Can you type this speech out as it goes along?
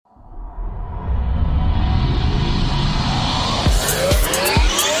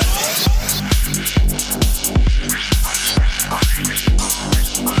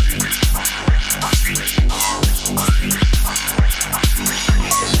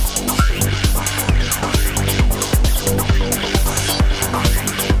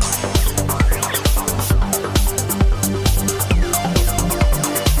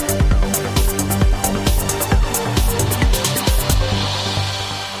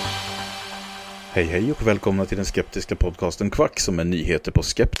Hej hej och välkomna till den skeptiska podcasten Kvack som är nyheter på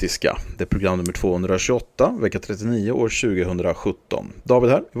skeptiska. Det är program nummer 228, vecka 39 år 2017.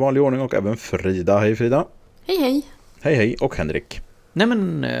 David här, i vanlig ordning, och även Frida. Hej Frida. Hej hej. Hej hej, och Henrik. Nej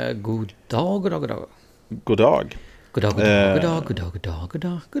men, god dag. God dag. God dag.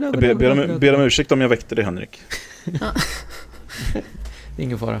 Ber om ursäkt om jag väckte dig, Henrik.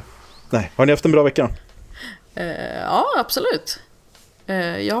 Ingen fara. Nej, har ni haft en bra vecka? Ja, absolut.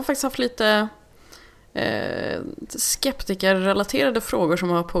 Jag har faktiskt haft lite skeptikerrelaterade frågor som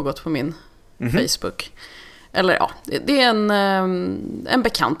har pågått på min Facebook. Eller ja, det är en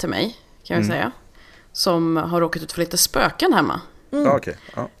bekant till mig, kan vi säga, som har råkat ut för lite spöken hemma. Okay.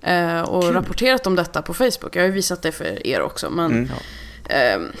 Och rapporterat om detta på Facebook. Jag har ju visat det för er också, men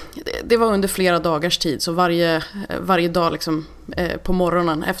det var under flera dagars tid. Så varje dag liksom, på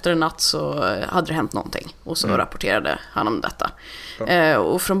morgonen efter en natt så hade det hänt någonting. Och så rapporterade han om detta.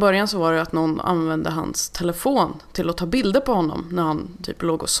 Och från början så var det att någon använde hans telefon till att ta bilder på honom när han typ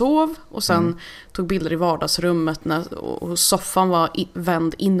låg och sov. Och sen tog bilder i vardagsrummet och soffan var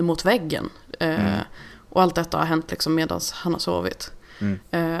vänd in mot väggen. Och allt detta har hänt liksom medan han har sovit.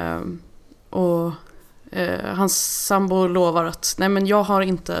 Och hans sambo lovar att nej, men jag har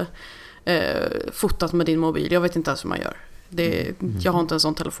inte fotat med din mobil. Jag vet inte ens hur man gör. Jag har inte en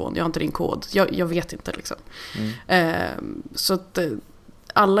sån telefon. Jag har inte din kod. Jag vet inte liksom. Så att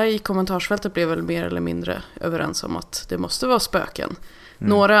alla i kommentarsfältet blev väl mer eller mindre överens om att det måste vara spöken.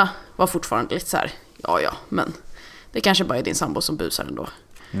 Några var fortfarande lite så här, ja, men det kanske bara är din sambo som busar ändå.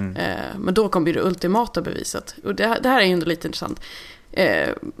 Men då kom ju det ultimata beviset. Och det här är ju ändå lite intressant.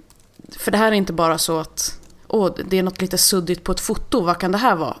 För det här är inte bara så att det är något lite suddigt på ett foto, vad kan det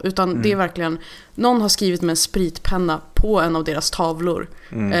här vara? Utan det är verkligen, någon har skrivit med en spritpenna på en av deras tavlor.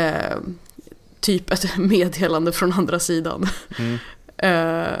 Typ ett meddelande från andra sidan.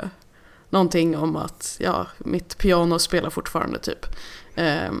 Någonting om att mitt piano spelar fortfarande typ.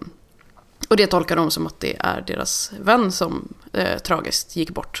 Och det tolkar de som att det är deras vän som tragiskt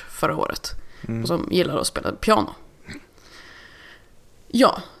gick bort förra året. Och som gillar att spela piano.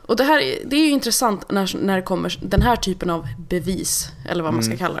 Ja, och det är ju intressant när det kommer den här typen av bevis, eller vad man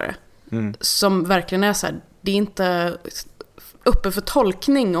ska kalla det. Som verkligen är så här, det är inte uppe för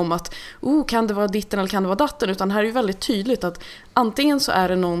tolkning om att kan det vara ditten eller kan det vara datten, utan här är ju väldigt tydligt att antingen så är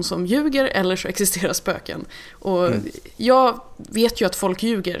det någon som ljuger eller så existerar spöken. Och jag vet ju att folk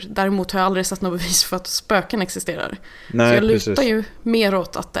ljuger, däremot har jag aldrig sett något bevis för att spöken existerar. Nej, så jag lutar ju mer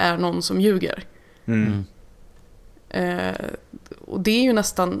åt att det är någon som ljuger. Och det är ju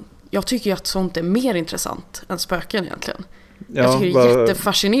nästan, jag tycker ju att sånt är mer intressant än spöken egentligen. Jag tycker det är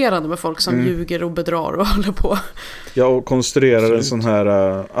jättefascinerande med folk som ljuger och bedrar och håller på. Ja, och konstruerar en sån här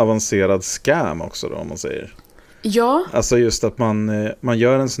avancerad scam också då, om man säger. Ja. Alltså just att man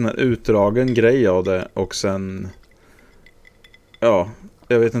gör en sån här utdragen grej av det och sen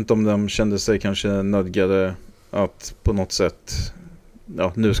jag vet inte om de kände sig kanske nödgade att på något sätt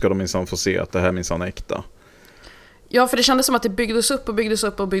nu ska de minsann få se att det här minsann är äkta. Ja, för det kändes som att det byggdes upp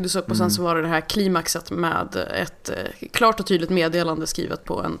och sen så var det här klimaxet med ett klart och tydligt meddelande skrivet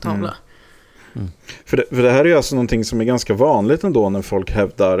på en tavla. För det här är ju alltså någonting som är ganska vanligt ändå när folk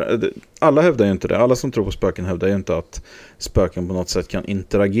hävdar, alla hävdar ju inte det, alla som tror på spöken hävdar ju inte att spöken på något sätt kan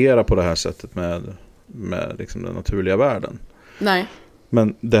interagera på det här sättet med liksom den naturliga världen. Nej.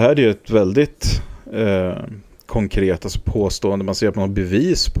 Men det här är ju ett väldigt konkret alltså påstående, man ser att man har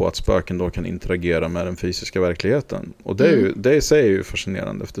bevis på att spöken då kan interagera med den fysiska verkligheten. Och det är ju, det i sig är ju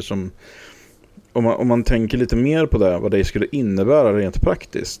fascinerande, eftersom om man tänker lite mer på det, vad det skulle innebära rent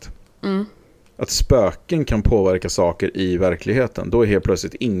praktiskt. Att spöken kan påverka saker i verkligheten, då är helt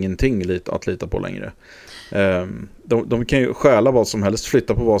plötsligt ingenting att lita på längre. De kan ju stjäla vad som helst,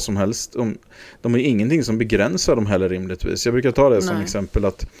 flytta på vad som helst. De är ingenting som begränsar dem heller rimligtvis. Jag brukar ta det som exempel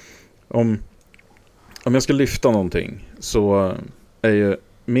att om jag ska lyfta någonting, så är ju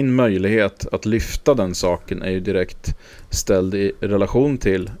min möjlighet att lyfta den saken är ju direkt ställd i relation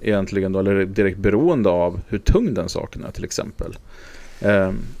till egentligen då, eller direkt beroende av hur tung den saken är till exempel.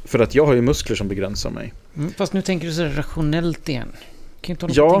 För att jag har ju muskler som begränsar mig. Fast nu tänker du så rationellt igen. Kan inte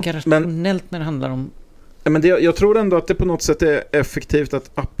tänka rationellt när det handlar om... Men jag tror ändå att det på något sätt är effektivt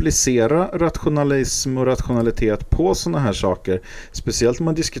att applicera rationalism och rationalitet på sådana här saker. Speciellt när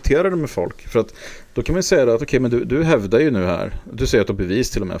man diskuterar det med folk. För att då kan man säga att okej, men du hävdar ju nu här, du säger att du har bevis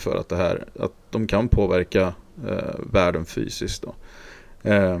till och med för att att de kan påverka världen fysiskt då.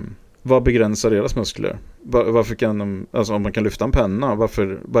 Vad begränsar deras muskler? Varför kan de, alltså om man kan lyfta en penna,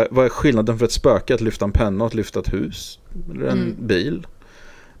 vad är skillnaden för ett spöke att lyfta en penna och att lyfta ett hus eller en bil?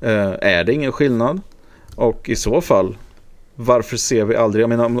 Är det ingen skillnad? Och i så fall, Varför ser vi aldrig, jag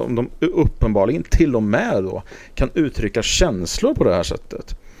menar om de uppenbarligen till och med då kan uttrycka känslor på det här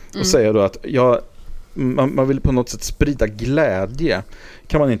sättet och säga då att man vill på något sätt sprida glädje.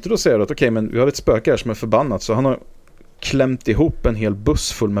 Kan man inte då säga då att okej, men vi har ett spöke här som är förbannat, så han har klämt ihop en hel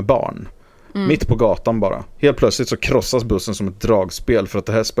buss full med barn. Mitt på gatan bara. Helt plötsligt så krossas bussen som ett dragspel för att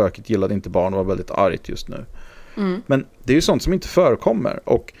det här spöket gillade inte barn och var väldigt argt just nu. Men det är ju sånt som inte förekommer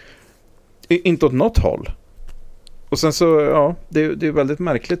och inte åt något håll. Och sen så, ja, det är väldigt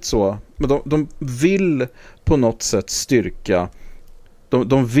märkligt så. Men de vill på något sätt styrka.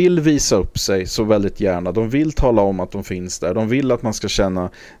 De vill visa upp sig så väldigt gärna. De vill tala om att de finns där. De vill att man ska känna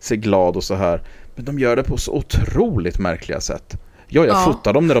sig glad och så här. Men de gör det på så otroligt märkliga sätt. Jag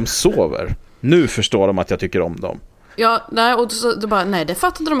fotar dem när de sover. Nu förstår de att jag tycker om dem. Ja, nej, och så bara, nej, det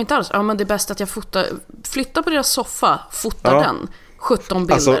fattade de inte alls. Ja, men det är bäst att jag flyttar på deras soffa, fotar den. 17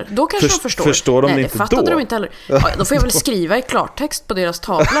 bilder. Alltså, då kanske de förstår. Förstår de nej, inte fattade då? De inte heller. Ja, då får jag väl skriva i klartext på deras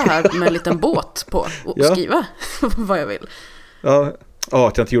tavla här med en liten båt på och skriva vad jag vill. Ja,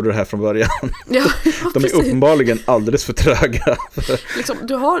 att jag inte gjorde det här från början. Ja, de är uppenbarligen alldeles för tröga. Liksom,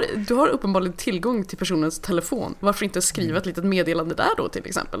 du har uppenbarligen tillgång till personens telefon. Varför inte skriva ett litet meddelande där då till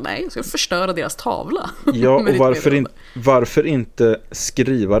exempel? Nej, jag ska förstöra deras tavla. Ja, och varför inte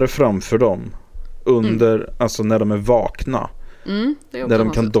skriva det framför dem under, alltså när de är vakna. Det är när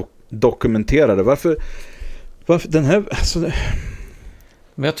de kan dokumentera det. Varför den här... Alltså,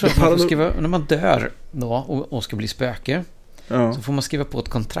 men jag tror att man får skriva, när man dör då och ska bli spöke, så får man skriva på ett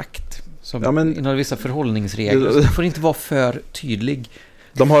kontrakt som innehåller vissa förhållningsregler. Det får inte vara för tydlig.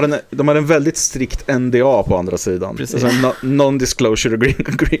 De har en väldigt strikt NDA på andra sidan. Alltså non-disclosure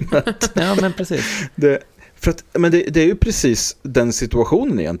agreement. Ja, men precis. Men det är ju precis den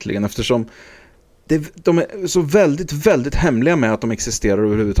situationen egentligen, eftersom de är så väldigt, väldigt hemliga med att de existerar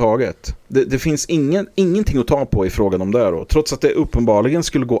överhuvudtaget. Det finns ingenting att ta på i frågan om det då, trots att det uppenbarligen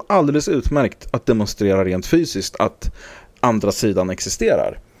skulle gå alldeles utmärkt att demonstrera rent fysiskt att andra sidan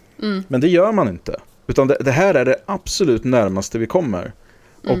existerar. Men det gör man inte. Utan det här är det absolut närmaste vi kommer.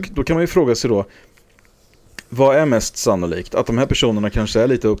 Och då kan man ju fråga sig då, vad är mest sannolikt? Att de här personerna kanske är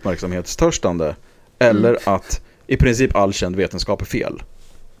lite uppmärksamhetstörstande, eller att i princip all känd vetenskap är fel?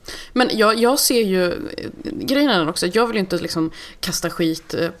 Men jag ser ju grejen är också, jag vill inte liksom kasta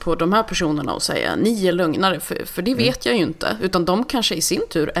skit på de här personerna och säga ni är lögnare, för det vet jag ju inte, utan de kanske i sin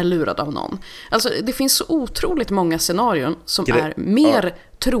tur är lurade av någon. Alltså det finns så otroligt många scenarion som är mer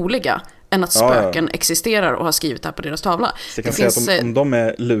troliga än att spöken existerar och har skrivit det här på deras tavla. Så jag kan säga att om de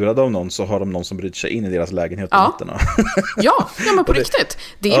är lurade av någon, så har de någon som bryter sig in i deras lägenhet på nätterna. Ja, men på riktigt.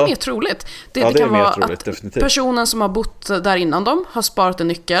 Det är mer troligt. Det kan vara att definitivt. Personen som har bott där innan dem har sparat en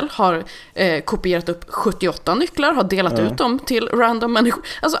nyckel, har kopierat upp 78 nycklar, har delat ut dem till random människor.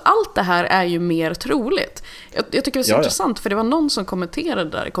 Alltså allt det här är ju mer troligt. Jag tycker det är så intressant, för det var någon som kommenterade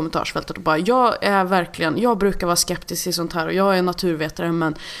där i kommentarsfältet och bara, jag brukar vara skeptisk till sånt här och jag är naturvetare,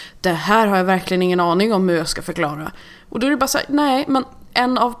 men det här har jag verkligen ingen aning om hur jag ska förklara. Och då är det bara så här, nej, men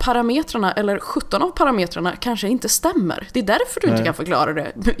en av parametrarna eller 17 av parametrarna kanske inte stämmer. Det är därför du inte kan förklara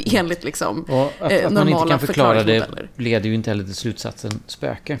det enligt liksom att man inte kan förklara det leder ju inte heller till slutsatsen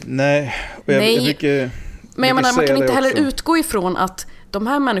spöke. Nej. Men jag menar, man kan inte heller utgå ifrån att de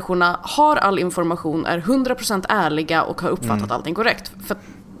här människorna har all information, är 100% ärliga och har uppfattat allting korrekt. För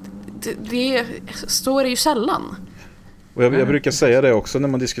det står det ju sällan. Och jag brukar säga det också när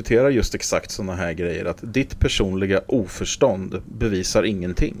man diskuterar just exakt sådana här grejer, att ditt personliga oförstånd bevisar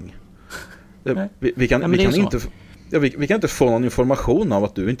ingenting. Vi kan inte få någon information av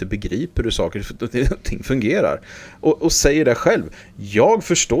att du inte begriper hur saker och ting fungerar. Och säger det själv. Jag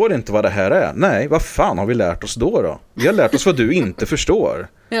förstår inte vad det här är. Nej, vad fan har vi lärt oss då? Vi har lärt oss vad du inte förstår.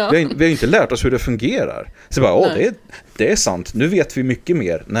 Ja. Vi har inte lärt oss hur det fungerar. Så bara, det är sant. Nu vet vi mycket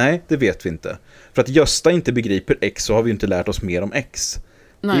mer. Nej, det vet vi inte. För att Gösta inte begriper X, så har vi inte lärt oss mer om X.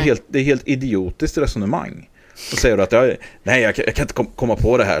 Det är helt idiotiskt resonemang. Och säger du att jag kan inte komma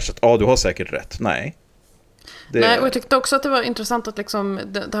på det här, så att du har säkert rätt. Nej. Nej, och jag tyckte också att det var intressant att liksom,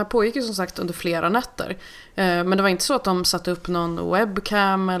 det här pågick ju som sagt under flera nätter. Men det var inte så att de satte upp någon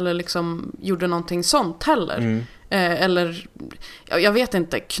webcam eller liksom gjorde någonting sånt heller. Eller, jag vet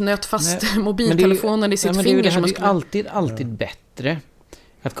inte, knöt fast mobiltelefonen i sitt finger. Det är alltid bättre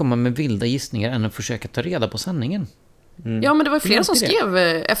att komma med vilda gissningar än att försöka ta reda på sanningen. Ja, men det var flera som skrev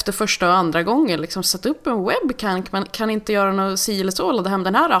efter första och andra gången liksom, satt upp en webcam, man kan inte göra något si eller så, ladda hem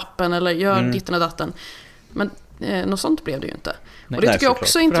den här appen eller gör ditten och datten. Men något sånt blev det ju inte. Och det tycker jag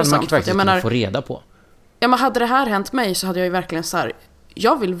också är intressant, för att jag menar, få reda på. Ja, men hade det här hänt mig så hade jag ju verkligen så här,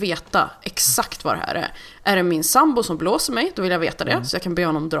 jag vill veta exakt vad det här är. Är det min sambo som blåser mig, då vill jag veta det, så jag kan be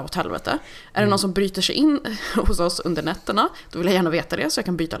honom dra åt helvete. Är det någon som bryter sig in hos oss under nätterna, då vill jag gärna veta det, så jag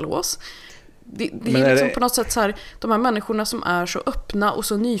kan byta lås. Det är liksom på något sätt så här, de här människorna som är så öppna och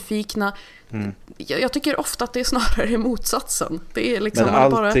så nyfikna. Jag tycker ofta att det är snarare motsatsen. Det är liksom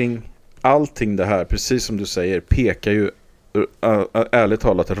allting det här, precis som du säger, pekar ju ärligt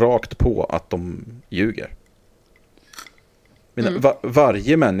talat rakt på att de ljuger.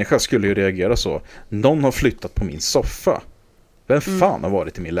 Varje människa skulle ju reagera så. Någon har flyttat på min soffa. Vem fan har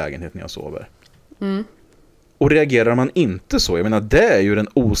varit i min lägenhet när jag sover? Och reagerar man inte så, jag menar, det är ju den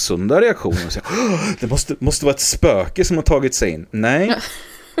osunda reaktionen. Det måste vara ett spöke som har tagit sig in. Nej,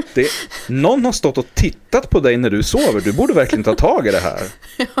 någon har stått och tittat på dig när du sover. Du borde verkligen ta tag i det här.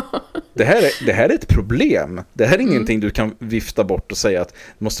 Det här är ett problem. Det här är ingenting du kan vifta bort och säga att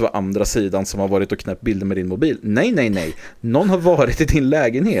det måste vara andra sidan som har varit och knäppt bilder med din mobil. Nej. Någon har varit i din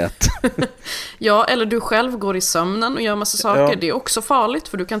lägenhet. Ja, eller du själv går i sömnen och gör massa saker. Ja. Det är också farligt,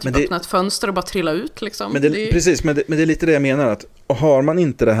 för du kan typ öppna ett fönster och bara trilla ut. Liksom. Precis, men det är lite det jag menar. Att har man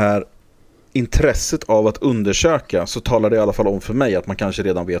inte det här intresset av att undersöka, så talar det i alla fall om för mig att man kanske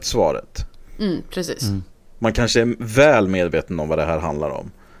redan vet svaret. Precis. Man kanske är väl medveten om vad det här handlar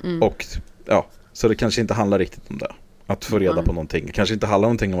om. Och ja, så det kanske inte handlar riktigt om det. Att få reda på någonting. Det kanske inte handlar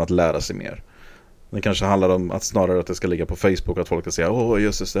någonting om att lära sig mer. Det kanske handlar om att snarare att det ska ligga på Facebook, att folk ska säga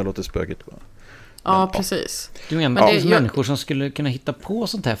just det låter spökigt. Ja, precis. Du menar människor som skulle kunna hitta på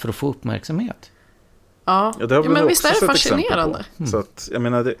sånt här för att få uppmärksamhet? Ja, men visst är det fascinerande. Så att, jag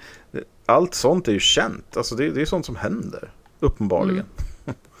menar, allt sånt är ju känt. Alltså det är sånt som händer, uppenbarligen.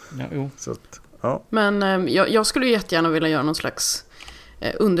 Så att, ja. Men jag skulle ju jättegärna vilja göra någon slags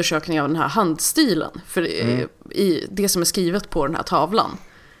undersökning av den här handstilen. För i det som är skrivet på den här tavlan.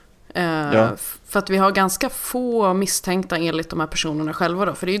 För att vi har ganska få misstänkta enligt de här personerna själva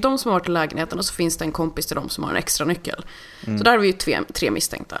då. För det är ju de som har varit i lägenheten, och så finns det en kompis till dem som har en extra nyckel. Så där har vi ju 3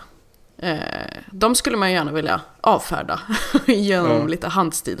 misstänkta. De skulle man ju gärna vilja avfärda genom lite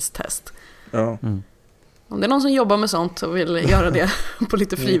handstilstest. Om det är någon som jobbar med sånt och vill göra det på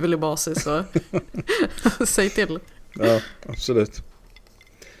lite frivillig basis, så säg till. Ja, absolut.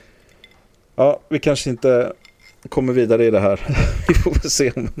 Ja, vi kanske inte kommer vidare i det här. Vi får väl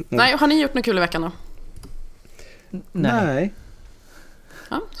se. Nej, har ni gjort något kul i veckan då? Nej.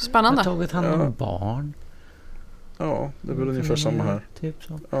 Ja, spännande. Jag har tagit hand om barn. Ja, det är väl ungefär samma här. Typ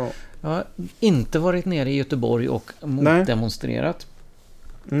så. Ja. Jag har inte varit nere i Göteborg och motdemonstrerat.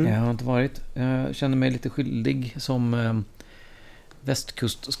 Jag har inte varit. Jag känner mig lite skyldig som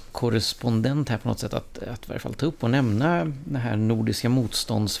västkustkorrespondent här på något sätt att i varje fall ta upp och nämna det här nordiska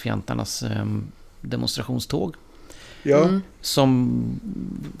motståndsfjantarnas demonstrationståg. Som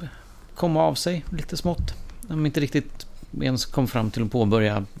kom av sig lite smått. De inte riktigt ens kom fram till att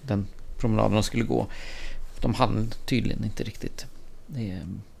påbörja den promenaden de skulle gå. De hann tydligen inte riktigt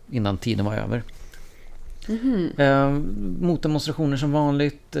innan tiden var över. Motdemonstrationer som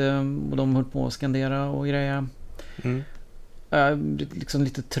vanligt, och de höll på att skandera och greja. Liksom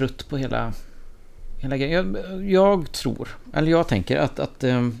lite trött på hela grejen. Jag tänker att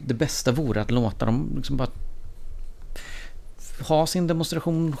det bästa vore att låta dem liksom bara ha sin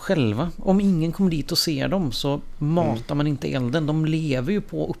demonstration själva. Om ingen kommer dit och ser dem, så matar man inte elden. De lever ju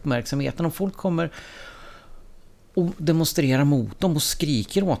på uppmärksamheten. Om folk kommer och demonstrerar mot dem och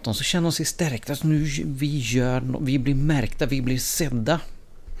skriker åt dem, så känner de sig stärkta. Alltså nu vi blir märkta, vi blir sedda.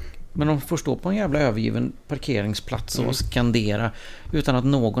 Men de får stå på en jävla övergiven parkeringsplats och skandera utan att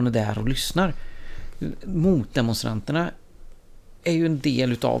någon är där och lyssnar. Motdemonstranterna är ju en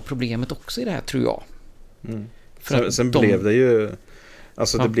del av problemet också i det här, tror jag. Sen blev det ju,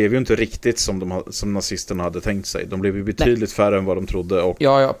 alltså det blev ju inte riktigt som nazisterna hade tänkt sig. De blev ju betydligt färre än vad de trodde, och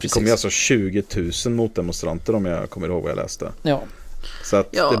det kom ju alltså 20 000 motdemonstranter, om jag kommer ihåg vad jag läste. Så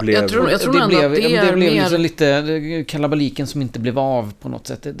att det blev, jag tror det blev liksom lite kalabaliken som inte blev av på något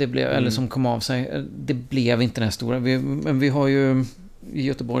sätt. Det blev, eller som kom av sig. Det blev inte den här stora. Men vi har ju i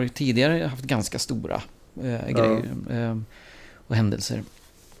Göteborg tidigare haft ganska stora grejer och händelser.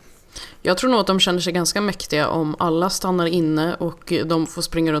 Jag tror nog att de känner sig ganska mäktiga om alla stannar inne och de får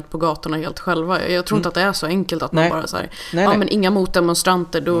springa runt på gatorna helt själva. Jag tror inte att det är så enkelt att man bara så här, men inga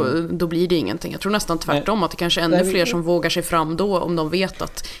motdemonstranter, då blir det ingenting. Jag tror nästan tvärtom, att det kanske är ännu fler som vågar sig fram då, om de vet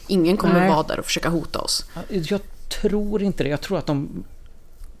att ingen kommer vara där och försöka hota oss. Jag tror inte det. Jag tror att de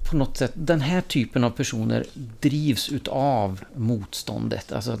på något sätt, den här typen av personer drivs utav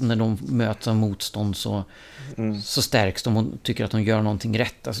motståndet. Alltså att när de möts av motstånd så stärks de och tycker att de gör någonting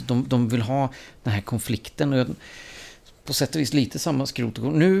rätt. Alltså de vill ha den här konflikten. Och på sätt och vis lite samma skrot och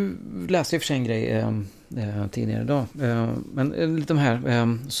korn. Nu läste jag för sig en grej tidigare idag. Men de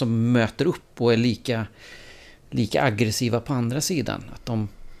här som möter upp och är lika aggressiva på andra sidan. Att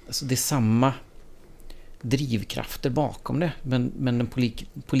alltså det är samma drivkrafter bakom det. Men den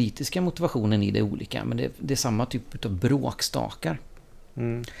politiska motivationen i det är olika. Men det är samma typ av bråkstakar.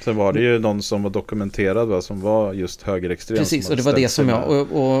 Sen var det ju någon som var dokumenterad som var just högerextrem. Precis, och det var det som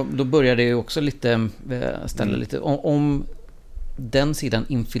jag... Och då började jag också lite ställa lite... Om den sidan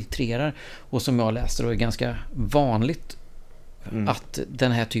infiltrerar, och som jag läste då är ganska vanligt att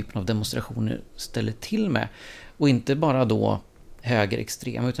den här typen av demonstrationer ställer till med. Och inte bara då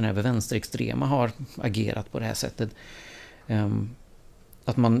högerextrema utan även vänsterextrema har agerat på det här sättet.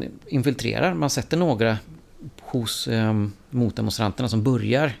 Att man infiltrerar, man sätter några hos motdemonstranterna som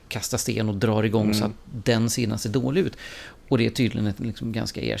börjar kasta sten och drar igång så att den sidan ser dålig ut. Och det är tydligen ett liksom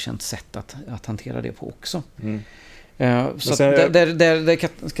ganska erkänt sätt att hantera det på också. Så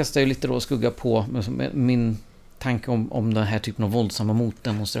där kastar jag lite då skugga på min tanke om den här typen av våldsamma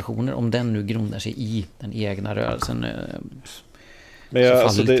motdemonstrationer, om den nu grundar sig i den egna rörelsen. Men så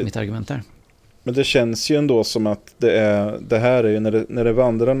faller lite mitt argument där. Men det känns ju ändå som att det här är ju när det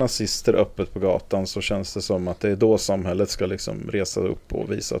vandrar nazister öppet på gatan, så känns det som att det är då samhället ska liksom resa upp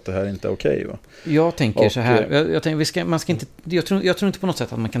och visa att det här inte är okej, va? Jag tänker så här, jag tror inte på något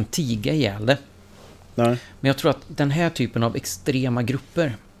sätt att man kan tiga ihjäl det. Nej. Men jag tror att den här typen av extrema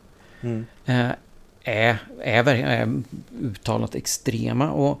grupper är uttalat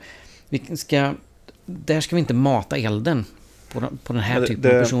extrema, och där ska vi inte mata elden på den här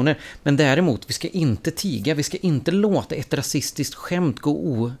typen av personer. Men däremot, vi ska inte tiga, vi ska inte låta ett rasistiskt skämt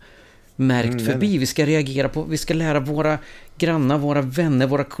gå omärkt förbi. Vi ska reagera vi ska lära våra grannar, våra vänner,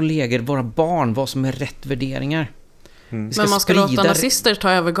 våra kollegor, våra barn vad som är rätt värderingar. Men man ska låta nazister ta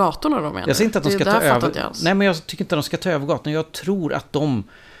över gatorna då, menar jag säger inte att de ska ta över. Nej, men jag tycker inte att de ska ta över gatorna. Jag tror att de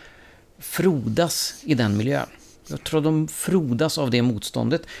frodas i den miljön. Jag tror att de frodas av det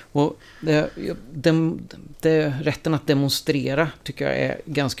motståndet. Och rätten att demonstrera tycker jag är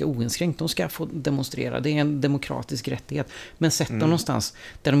ganska oinskränkt. De ska få demonstrera. Det är en demokratisk rättighet. Men sätt dem någonstans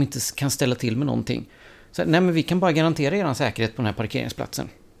där de inte kan ställa till med någonting. Så, nej, men vi kan bara garantera er säkerhet på den här parkeringsplatsen.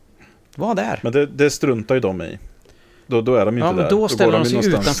 Var där. Men det struntar ju de i. Då är de ju inte där. Då ställer de sig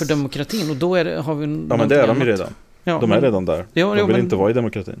utanför demokratin. Och då har vi men det är de ju redan. De är redan där. De vill inte vara i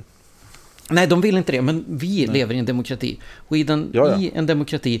demokratin. Nej, de vill inte det, men vi lever i en demokrati. Och i en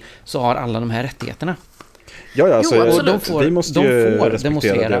demokrati så har alla de här rättigheterna. Och de får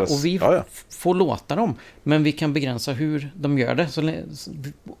demonstrera och vi får låta dem. Men vi kan begränsa hur de gör det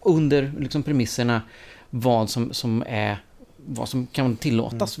under liksom premisserna vad som kan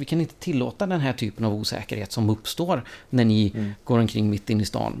tillåtas. Vi kan inte tillåta den här typen av osäkerhet som uppstår när ni går omkring mitt in i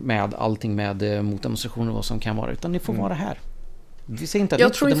stan med allting med motdemonstrationer och vad som kan vara, utan ni får vara här. Vi säger inte att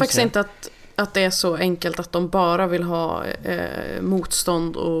jag tror ju faktiskt inte att det är så enkelt att de bara vill ha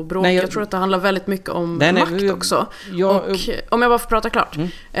motstånd och bråk. Jag tror att det handlar väldigt mycket om makt också. Och om jag bara får prata klart.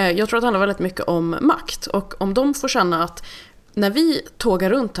 Jag tror att det handlar väldigt mycket om makt. Och om de får känna att när vi tågar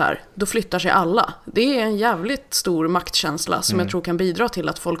runt här, då flyttar sig alla. Det är en jävligt stor maktkänsla som jag tror kan bidra till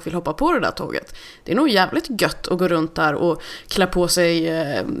att folk vill hoppa på det där tåget. Det är nog jävligt gött att gå runt där och klä på sig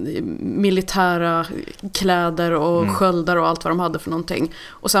militära kläder och sköldar och allt vad de hade för någonting.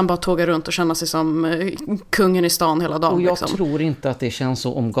 Och sen bara tåga runt och känna sig som kungen i stan hela dagen. Och jag tror inte att det känns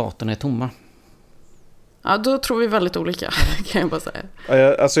så om gatorna är tomma. Ja, då tror vi väldigt olika, kan jag bara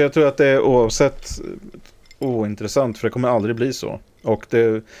säga. Alltså jag tror att det är oavsett ointressant, för det kommer aldrig bli så. Och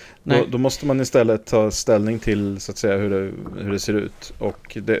då måste man istället ta ställning till så att säga hur det ser ut.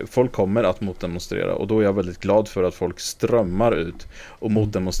 Och folk kommer att motdemonstrera, och då är jag väldigt glad för att folk strömmar ut och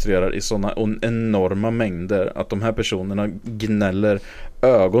motdemonstrerar i sådana enorma mängder att de här personerna gnäller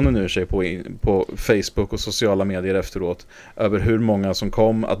ögonen ur sig på Facebook och sociala medier efteråt över hur många som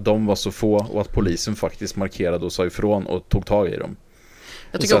kom, att de var så få och att polisen faktiskt markerade och sa ifrån och tog tag i dem.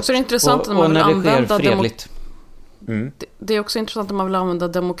 Jag tycker också det är intressant när man vill använda det är också intressant när man vill använda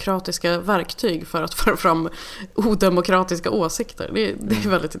demokratiska verktyg för att föra fram odemokratiska åsikter. Det är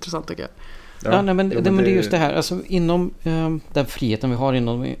väldigt intressant, tycker jag. Men det är just det här. Alltså, inom den friheten vi har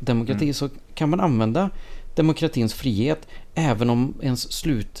inom demokrati så kan man använda demokratins frihet även om ens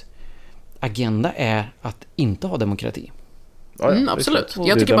slutagenda är att inte ha demokrati. Absolut.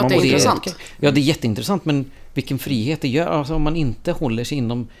 Jag tycker bara att det är intressant. Ja, det är jätteintressant, men vilken frihet det gör, alltså om man inte håller sig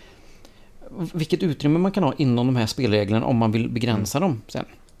inom, vilket utrymme man kan ha inom de här spelreglerna om man vill begränsa dem sen.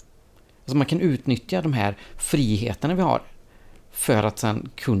 Alltså man kan utnyttja de här friheterna vi har för att sen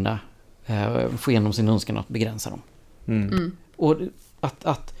kunna få igenom sin önskan att begränsa dem. Och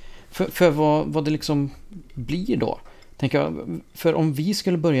för vad det liksom blir då, tänker jag, för om vi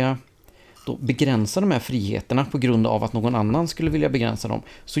skulle börja då begränsa de här friheterna på grund av att någon annan skulle vilja begränsa dem,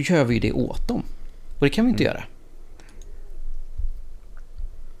 så gör vi ju det åt dem. Och det kan vi inte göra.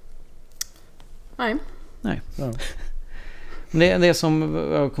 Nej. Ja. Det är som,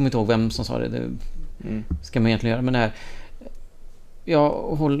 jag kommer inte ihåg vem som sa det ska man egentligen göra, men det här,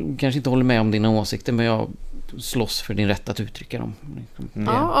 jag kanske inte håller med om dina åsikter, men jag slåss för din rätt att uttrycka dem.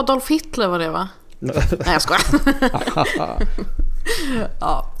 Ja, Adolf Hitler var det, va? Nej, jag skojar.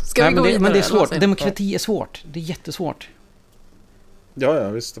 Ja, ska vi gå vidare? Men det är svårt. Demokrati är svårt. Det är jättesvårt. Ja,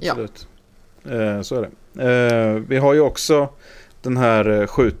 visst, absolut. Så är det. Vi har ju också den här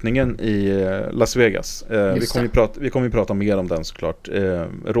skjutningen i Las Vegas. Vi kommer ju prata mer om den såklart.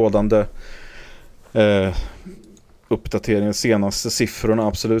 Rådande uppdateringen,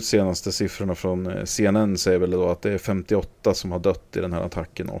 absolut senaste siffrorna från CNN säger väl då att det är 58 som har dött i den här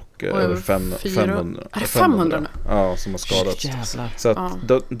attacken och över 500. Är det 500 nu? Ja, som har skadats. Jävlar. Så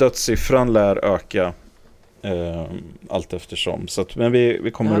att dödssiffran lär öka allt eftersom. Så att, men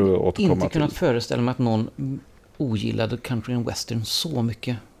vi kommer att återkomma till. Jag hade inte kunnat föreställa mig att någon ogillade country and western så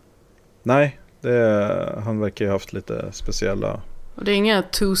mycket. Nej, han verkar ju haft lite speciella. Och det är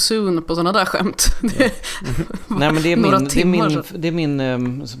inget too soon på sådana där skämt. Nej, men det är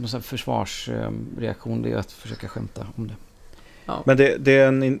min försvarsreaktion, det är att försöka skämta om det. Ja. Men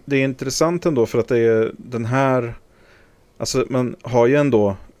det är intressant ändå, för att det är den här, alltså man har ju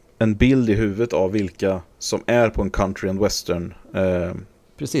ändå en bild i huvudet av vilka som är på en country and western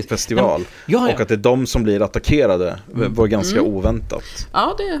festival. Ja. Och att det är de som blir attackerade var ganska oväntat.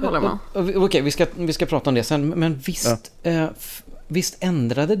 Ja, det håller jag med. Okej, vi ska prata om det sen. Men visst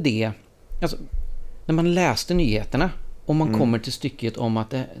ändrade det, alltså, när man läste nyheterna och man kommer till stycket om att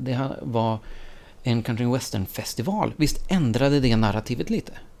det var en country and western festival, visst ändrade det narrativet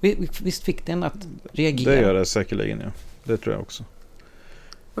lite? Visst fick den att reagera? Det gör det säkerligen, ja. Det tror jag också.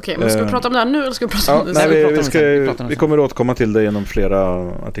 Okej, men ska vi prata om det här nu eller ska vi prata om det? Nej, vi kommer att återkomma till det genom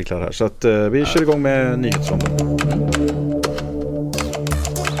flera artiklar här. Så att vi kör igång med nyhetsronden.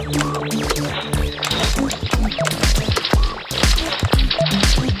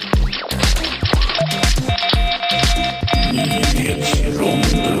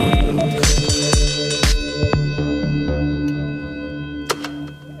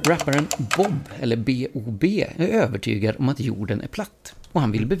 Rapparen Bob, eller B.O.B, är övertygad om att jorden är platt. Och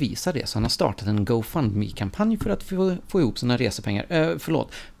han vill bevisa det, så han har startat en GoFundMe-kampanj för att få ihop sina resepengar.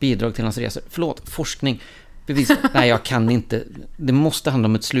 Bidrag till hans resor. Forskning. Bevis. Nej, jag kan inte. Det måste handla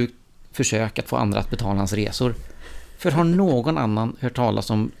om ett försök att få andra att betala hans resor. För har någon annan hört talas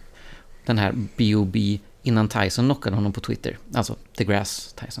om den här B.O.B innan Tyson knockade honom på Twitter? Alltså, The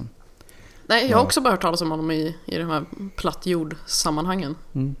Grass Tyson. Nej, jag har också bara hört talas om honom i de här plattjord-sammanhangen.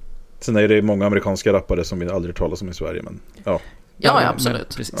 Sen är det många amerikanska rappare som vi aldrig talas om i Sverige, men Ja, absolut.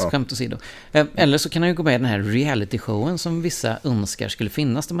 Men, precis, skämt åsido. Eller så kan han ju gå med i den här reality-showen som vissa önskar skulle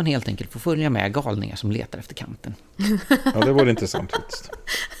finnas, där man helt enkelt får följa med galningar som letar efter kanten. Ja, det vore intressant faktiskt.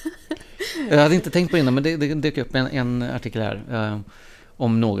 Jag hade inte tänkt på det innan, men det dök upp en artikel här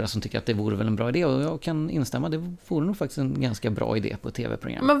om några som tycker att det vore väl en bra idé, och jag kan instämma, det vore nog faktiskt en ganska bra idé på ett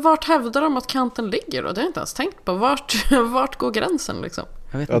tv-program. Men vart hävdar de att kanten ligger då? Det har jag inte ens tänkt på. Vart går gränsen liksom?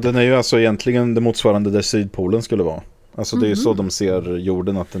 Den är ju alltså egentligen det motsvarande där Sydpolen skulle vara. Alltså det är ju så de ser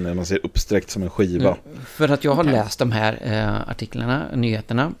jorden, att man ser uppsträckt som en skiva. För att jag har läst de här artiklarna,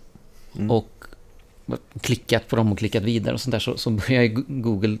 nyheterna, och klickat på dem och klickat vidare och sånt där, så börjar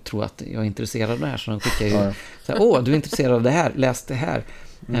Google tro att jag är intresserad av det här, så de skickar ju så du är intresserad av det här, läs det här.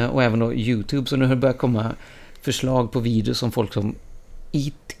 Och även då YouTube, så nu har det börjat komma förslag på videos som folk som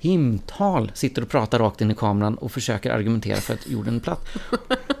i timtal sitter och pratar rakt in i kameran och försöker argumentera för att jorden är platt.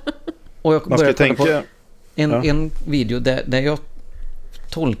 Och jag börjar tänka på en video där jag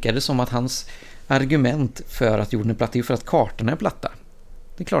tolkade som att hans argument för att jorden är platt är för att kartorna är platta.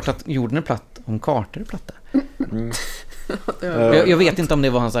 Det är klart att jorden är platt om kartor är platta. Jag vet inte om det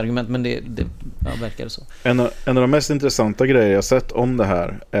var hans argument, men det verkar så. En av de mest intressanta grejer jag sett om det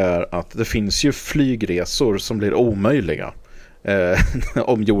här är att det finns ju flygresor som blir omöjliga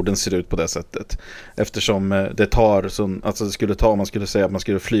om jorden ser ut på det sättet. Eftersom det tar, alltså det skulle ta, om man skulle säga att man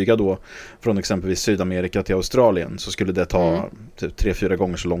skulle flyga då från exempelvis Sydamerika till Australien, så skulle det ta typ 3-4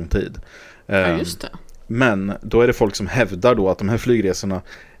 gånger så lång tid. Ja, just det. Men då är det folk som hävdar då att de här flygresorna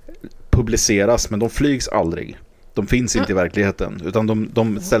publiceras, men de flygs aldrig. De finns inte i verkligheten, utan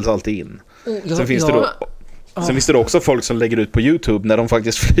de ställs alltid in. Sen finns det också folk som lägger ut på YouTube när de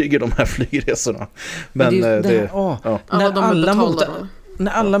faktiskt flyger de här flygresorna. Men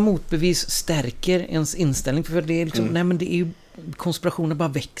när alla motbevis stärker ens inställning, för det är liksom, nej, men det är ju, konspirationen bara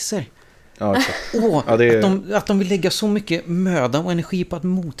växer. Ja, exakt. Att de vill lägga så mycket möda och energi på att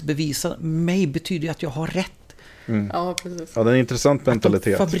motbevisa mig betyder ju att jag har rätt. Ja, precis. Ja, det är en intressant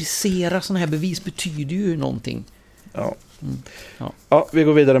mentalitet. Att fabricera sådana här bevis betyder ju någonting. Ja. Ja, vi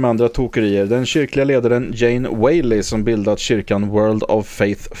går vidare med andra tokerier. Den kyrkliga ledaren Jane Whaley som bildat kyrkan World of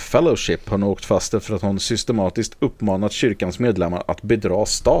Faith Fellowship har nu åkt fast för att hon systematiskt uppmanat kyrkans medlemmar att bedra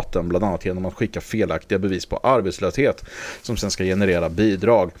staten, bland annat genom att skicka felaktiga bevis på arbetslöshet som sen ska generera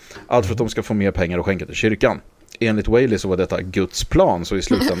bidrag. Allt för att de ska få mer pengar och skänka till kyrkan. Enligt Whaley så var detta Guds plan, så i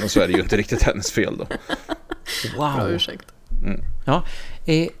slutändan så är det ju inte riktigt hennes fel då. Wow. Bra ursäkt. Ja,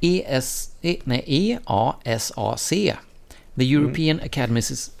 EASAC, the European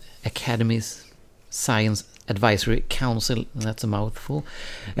Academy's Science Advisory Council, that's a mouthful,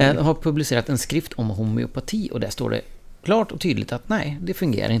 har publicerat en skrift om homeopati, och där står det klart och tydligt att nej, det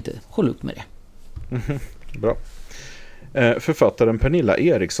fungerar inte. Håll upp med det. Bra. Författaren Pernilla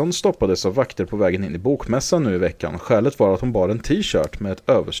Eriksson stoppades av vakter på vägen in i bokmässan nu i veckan. Skälet var att hon bar en t-shirt med ett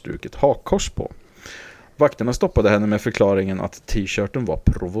överstruket hakkors på. Vakterna stoppade henne med förklaringen att t-shirten var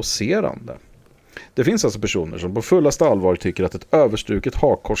provocerande. Det finns alltså personer som på fullaste allvar tycker att ett överstruket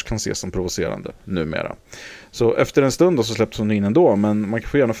hakkors kan ses som provocerande numera. Så efter en stund så släpps hon in ändå, men man kan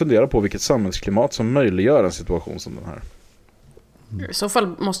få gärna fundera på vilket samhällsklimat som möjliggör en situation som den här. I så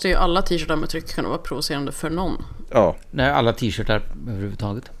fall måste ju alla t-shirtar med tryck kunna vara provocerande för någon. Ja. Nej, alla t-shirtar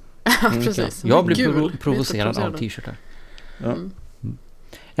överhuvudtaget. Precis. Jag blir provocerad av t-shirtar. Ja.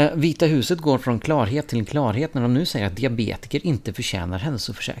 Vita huset går från klarhet till klarhet när de nu säger att diabetiker inte förtjänar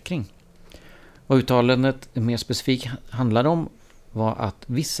hälsoförsäkring. Vad uttalandet mer specifikt handlade om var att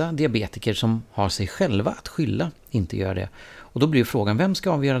vissa diabetiker som har sig själva att skylla inte gör det. Och då blir frågan, vem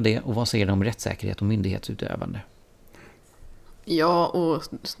ska avgöra det och vad säger de om rättssäkerhet och myndighetsutövande? Ja, och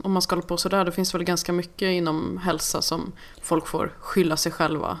om man ska hålla på sådär, det finns väl ganska mycket inom hälsa som folk får skylla sig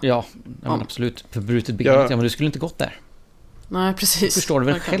själva. Ja men absolut. För brutet benet, men du skulle inte gått där. Nej, precis. Du förstår du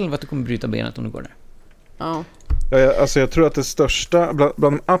väl själv att du kommer bryta benet om du går där? Ja. Alltså jag tror att det största, bland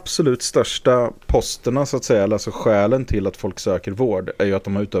de absolut största posterna så att säga, alltså skälen till att folk söker vård är ju att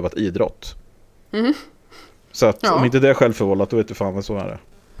de har utövat idrott. Så att om inte det är självförvållat, då vet du fan vad så är det.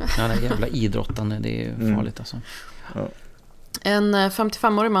 Ja, det jävla idrottande, det är ju farligt alltså. Ja. En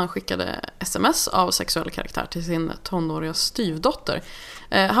 55-årig man skickade sms av sexuell karaktär till sin tonåriga styvdotter.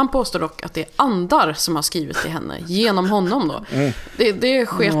 Han påstår dock att det är andar som har skrivit till henne genom honom då. Det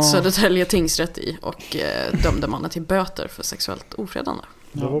sket Södertälje tingsrätt i och dömde mannen till böter för sexuellt ofredande.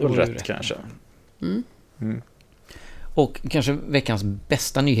 Det var väl rätt kanske. Och kanske veckans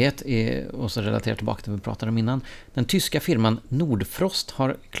bästa nyhet är, och så relaterat tillbaka till vad vi pratade om innan. Den tyska firman Nordfrost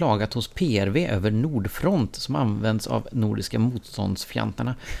har klagat hos PRV över Nordfront som används av nordiska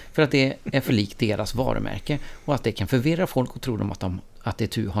motståndsfjantarna för att det är för likt deras varumärke och att det kan förvirra folk och tro dem att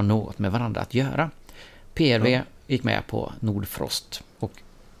det har något med varandra att göra. PRV gick med på Nordfrost och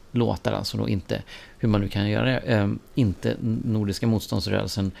låter alltså då inte, hur man nu kan göra det, inte nordiska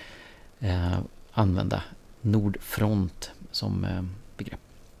motståndsrörelsen använda Nordfront som begrepp.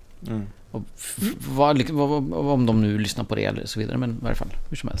 Och om de nu lyssnar på det eller så vidare, men i varje fall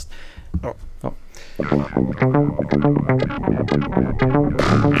hur som helst. Ja.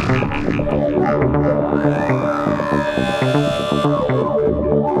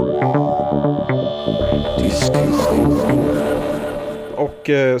 Och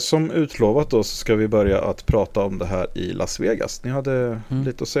som utlovat då så ska vi börja att prata om det här i Las Vegas. Ni hade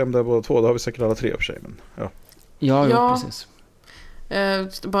lite att säga om det båda två, det har vi säkert alla tre för sig. Men, ja, precis.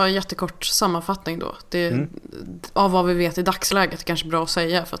 Bara en jättekort sammanfattning då. Av vad vi vet i dagsläget kanske bra att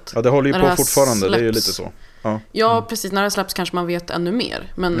säga. För att det håller ju på fortfarande, släpps, det är ju lite så. Ja, precis. När det släpps kanske man vet ännu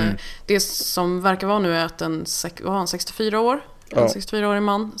mer. Men det som verkar vara nu är att en 64 år, en 64-årig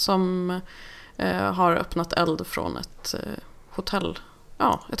man som har öppnat eld från ett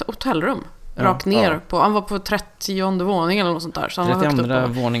ett hotellrum. Rakt ner på, han var på 30:e våningen eller något sånt där. Så han 32:a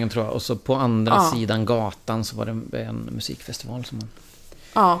våningen tror jag. Och så på andra sidan gatan så var det en musikfestival som man...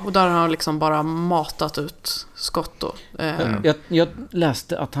 Ja, och där har han liksom bara matat ut skott då. Jag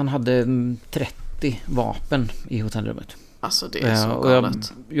läste att han hade 30 vapen i hotellrummet. Alltså det är så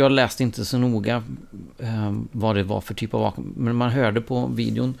galet. Jag läste inte så noga vad det var för typ av vapen. Men man hörde på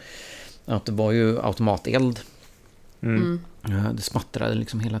videon att det var ju automateld. Det smattrade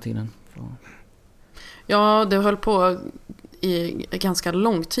liksom hela tiden. Ja, det höll på i ganska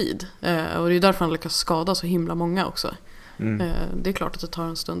lång tid. Och det är därför han lyckas skada så himla många också. Det är klart att det tar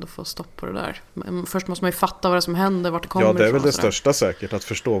en stund att få stopp på det där. Men först måste man ju fatta vad det är som händer, vart det kommer ifrån. Ja, det är väl det största säkert, att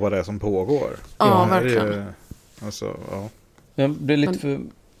förstå vad det är som pågår. Ja, verkligen. Alltså, Jag blir lite för...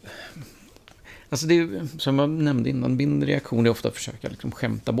 Alltså det är, som jag nämnde innan, min reaktion är ofta att försöka liksom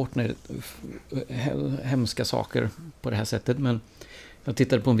skämta bort när det är hemska saker på det här sättet. Men jag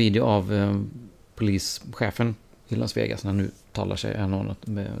tittade på en video av polischefen i Las Vegas när han nu talar sig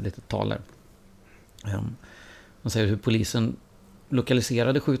med lite tal där. Man säger hur polisen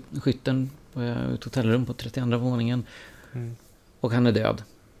lokaliserade skytten på ett hotellrum på 32:a våningen. Och han är död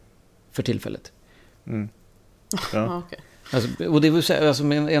för tillfället. Ja. Okay. Alltså, och det var alltså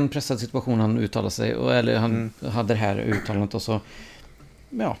med en pressad situation han uttalade sig eller han hade det här uttalandet och så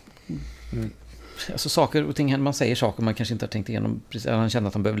alltså saker och ting, man säger saker man kanske inte har tänkt igenom, han kände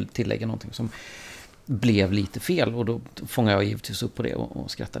att han behövde tillägga någonting som blev lite fel och då fångar jag givetvis upp på det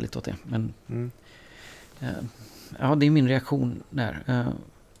och skrattar lite åt det, men ja, det är min reaktion där.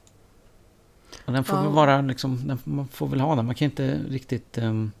 Och den får väl vara liksom, man får väl ha den, man kan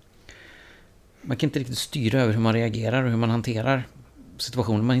inte riktigt styra över hur man reagerar och hur man hanterar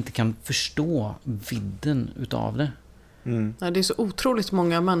situationen. Man inte kan förstå vidden utav det. Nej, det är så otroligt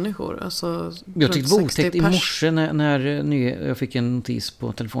många människor. Alltså, jag tyckte det var otäckt i morse när jag fick en notis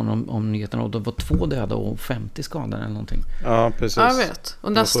på telefonen om nyheterna och det var 2 döda och 50 skadade eller någonting. Ja, precis. Ja, jag vet.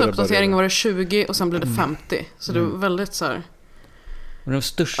 Och nästa uppdatering var det 20 och sen blev det 50. Så det var väldigt så här... Och den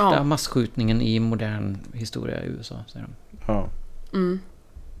största masskjutningen i modern historia i USA, säger de. Ja.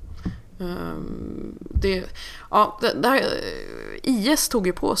 Det här, IS tog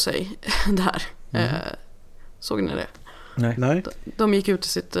ju på sig det här. Såg ni det? Nej. De gick ut i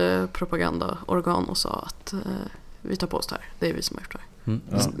sitt propagandaorgan och sa att vi tar på oss det här. Det är vi som har gjort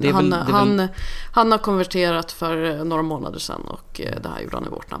det här. Han har konverterat för några månader sedan och det här gjorde han i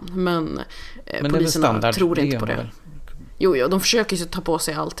vårt namn. Men poliserna tror inte på det. Jo, de försöker ju ta på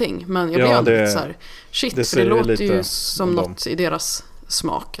sig allting. Men jag blir ändå lite så här, shit, för det låter ju som något i deras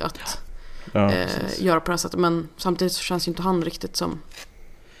smak att göra på det här sättet. Men samtidigt så känns ju inte han riktigt som...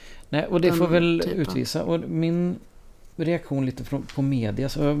 Nej, och det får väl utvisa. Och min reaktion lite på media,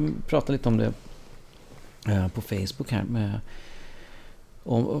 så jag pratade lite om det på Facebook här.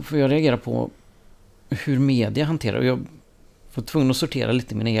 För jag reagerar på hur media hanterar. Och jag var tvungen att sortera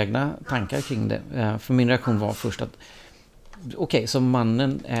lite mina egna tankar kring det. För min reaktion var först att okej, så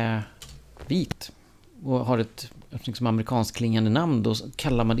mannen är vit och har ett liksom amerikanskt klingande namn, då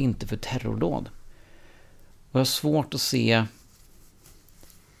kallar man det inte för terrordåd. Och jag har svårt att se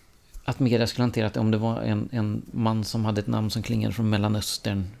att media skulle hantera det om det var en man som hade ett namn som klingade från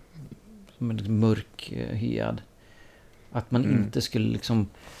Mellanöstern, som är liksom mörkhyad. Att man inte skulle liksom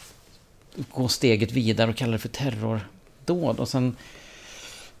gå steget vidare och kalla det för terrordåd. Och sen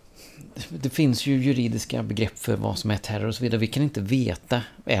det finns ju juridiska begrepp för vad som är terror och så vidare. Vi kan inte veta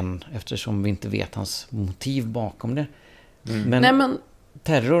än, eftersom vi inte vet hans motiv bakom det. Men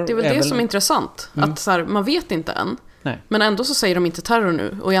terror det är väl det som är intressant. Att så här, man vet inte än. Nej. Men ändå så säger de inte terror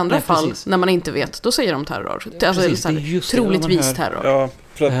nu. Och i andra fall, precis, när man inte vet, då säger de terror. Alltså, precis, här, troligtvis terror. Ja,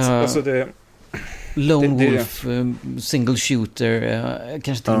 för att alltså det... Lone Wolf, single shooter,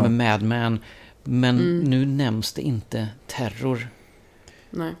 kanske till och med Madman. Men nu nämns det inte terror.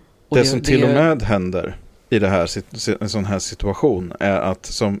 Nej. Det som till och med händer i en sån här situation är att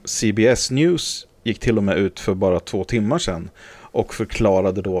som CBS News gick till och med ut för bara 2 timmar sedan och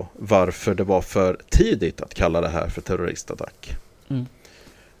förklarade då varför det var för tidigt att kalla det här för terroristattack.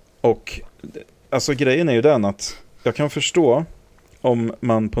 Och alltså grejen är ju den att jag kan förstå om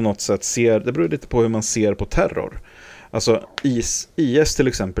man på något sätt ser, det beror lite på hur man ser på terror. Alltså IS till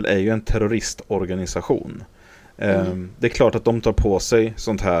exempel är ju en terroristorganisation. Det är klart att de tar på sig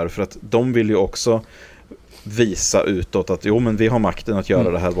sånt här för att de vill ju också visa utåt att men vi har makten att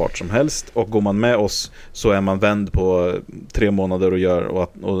göra det här vart som helst, och går man med oss så är man vänd på 3 månader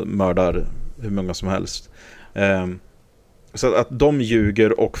och mördar hur många som helst. Så att de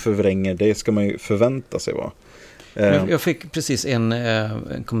ljuger och förvränger, det ska man ju förvänta sig va. Jag fick precis en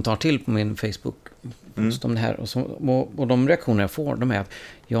kommentar till på min Facebook om det här, och de reaktioner jag får, de är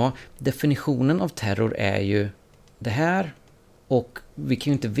att definitionen av terror är ju det här, och vi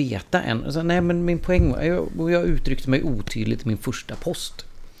kan ju inte veta än. Alltså, nej, men min poäng var, jag uttryckte mig otydligt i min första post.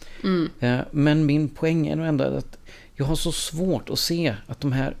 Men min poäng är nog ändå att jag har så svårt att se att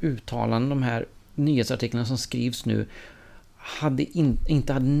de här uttalanden, de här nyhetsartiklarna som skrivs nu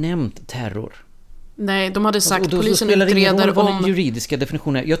inte hade nämnt terror. Nej, de hade sagt alltså, polisen utreder om den juridiska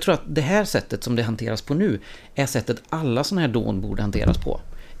definitionen. Jag tror att det här sättet som det hanteras på nu är sättet alla sådana här dåd borde hanteras på.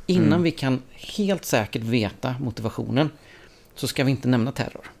 Innan vi kan helt säkert veta motivationen så ska vi inte nämna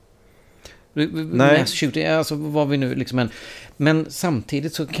terror. Nej. Alltså vad vi nu liksom men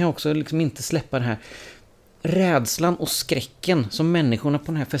samtidigt så kan jag också liksom inte släppa den här rädslan och skräcken som människorna på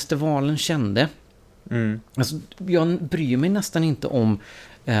den här festivalen kände. Alltså, jag bryr mig nästan inte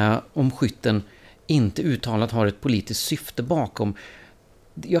om skytten inte uttalat har ett politiskt syfte bakom.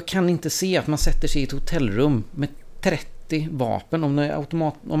 Jag kan inte se att man sätter sig i ett hotellrum med 30 vapen,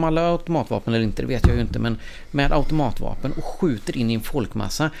 om alla automatvapen eller inte, det vet jag ju inte, men med automatvapen och skjuter in i en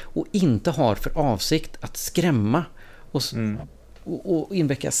folkmassa och inte har för avsikt att skrämma och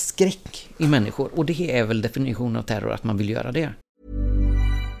inväcka skräck i människor. Och det är väl definitionen av terror, att man vill göra det.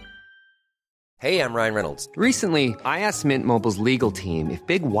 Hey, I'm Ryan Reynolds. Recently, I asked Mint Mobile's legal team if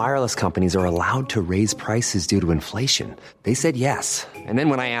big wireless companies are allowed to raise prices due to inflation. They said yes. And then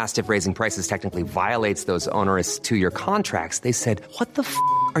when I asked if raising prices technically violates those onerous 2-year contracts, they said, "What the f***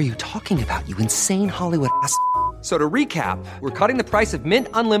 are you talking about, you insane Hollywood ass?" So to recap, we're cutting the price of Mint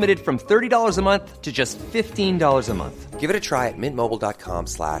Unlimited from $30 a month to just $15 a month. Give it a try at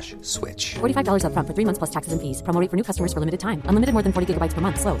mintmobile.com/switch. $45 up front for 3 months plus taxes and fees. Promo rate for new customers for limited time. Unlimited more than 40 gigabytes per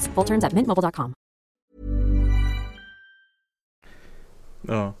month. Slows full terms at mintmobile.com.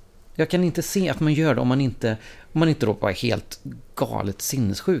 Ja. Jag kan inte se att man gör det om man inte då bara är helt galet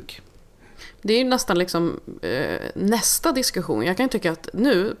sinnessjuk. Det är ju nästan liksom nästa diskussion. Jag kan tycka att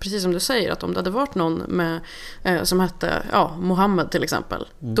nu, precis som du säger, att om det hade varit någon med, som hette Mohammed till exempel,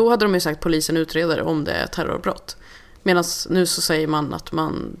 då hade de ju sagt polisen utreder om det är terrorbrott. Medan nu så säger man att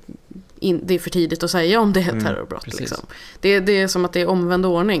det är för tidigt att säga om det är terrorbrott. Liksom. Det är som att det är omvänd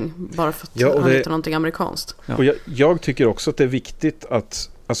ordning, bara för att han heter någonting amerikanskt. Ja. Och jag tycker också att det är viktigt att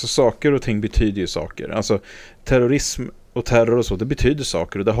alltså, saker och ting betyder ju saker. Alltså terrorism och terror och så, det betyder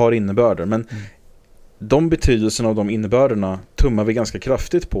saker och det har innebörder. Men de betydelserna och de innebörderna tummar vi ganska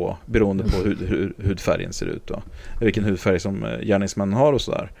kraftigt på beroende på hur hudfärgen ser ut då. Vilken hudfärg som gärningsmännen har och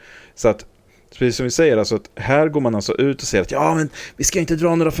sådär. Så att, precis som vi säger, alltså att här går man alltså ut och säger att men vi ska inte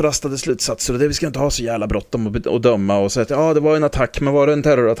dra några förrastade slutsatser och vi ska inte ha så jävla bråttom och döma och säga att det var en attack, men var det en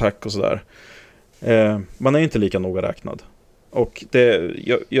terrorattack och sådär. Man är inte lika noga räknad. Och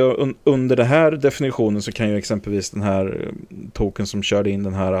under den här definitionen så kan ju exempelvis den här token som körde in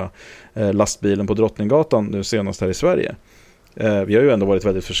den här lastbilen på Drottninggatan nu senast här i Sverige. Vi har ju ändå varit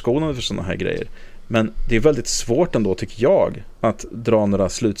väldigt förskonade för sådana här grejer. Men det är väldigt svårt ändå, tycker jag, att dra några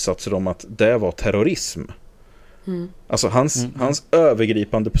slutsatser om att det var terrorism. Alltså hans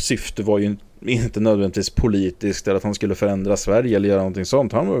övergripande syfte var ju inte nödvändigtvis politiskt eller att han skulle förändra Sverige eller göra någonting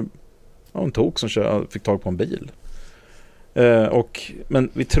sånt. Han var en tok som fick tag på en bil. Men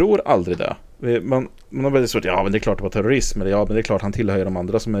vi tror aldrig det. Man har väldigt svårt, men det är klart det var terrorism, eller men det är klart han tillhör de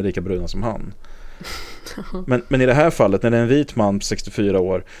andra som är lika bruna som han. men i det här fallet, när det är en vit man på 64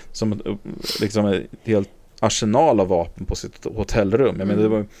 år som liksom är ett helt arsenal av vapen på sitt hotellrum. Jag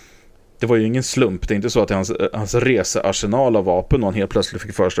menar, det var ju ingen slump. Det är inte så att det är hans researsenal av vapen och han helt plötsligt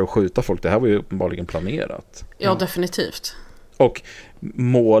fick för sig att skjuta folk. Det här var ju uppenbarligen planerat. Ja, definitivt. Och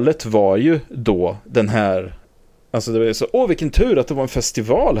målet var ju då den här, alltså det var så, vilken tur att det var en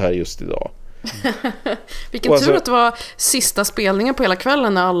festival här just idag. Vilken tur att det var sista spelningen på hela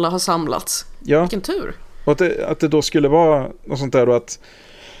kvällen när alla har samlats. Ja. Vilken tur. Och att det då skulle vara något sånt där, och att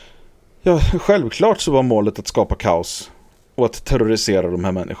självklart så var målet att skapa kaos och att terrorisera de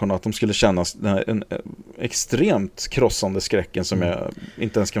här människorna, att de skulle känna en extremt krossande skräcken som jag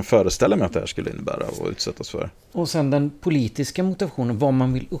inte ens kan föreställa mig att det här skulle innebära och utsättas för. Och sen den politiska motivationen, vad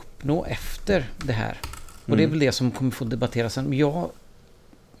man vill uppnå efter det här. Och det är väl det som kommer få debatteras sen.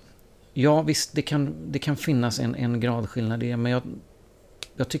 Ja, visst, det kan finnas en gradskillnad i det, men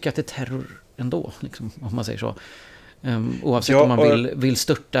jag tycker att det är terror ändå, liksom, om man säger så. Oavsett om man vill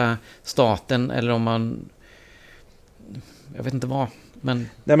störta staten eller om man, jag vet inte vad, men...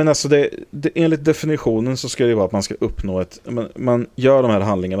 Nej, men alltså enligt definitionen så ska det vara att man ska uppnå man gör de här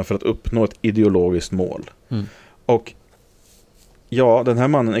handlingarna för att uppnå ett ideologiskt mål. Och den här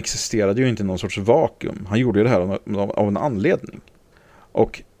mannen existerade ju inte i någon sorts vakuum. Han gjorde ju det här av en anledning.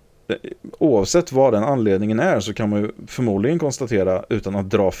 Och oavsett vad den anledningen är så kan man ju förmodligen konstatera, utan att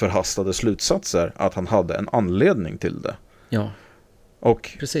dra förhastade slutsatser, att han hade en anledning till det. Ja, och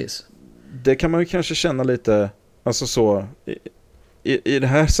precis. Det kan man ju kanske känna lite, alltså så i det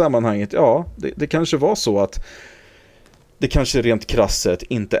här sammanhanget, det kanske var så att det kanske rent krasst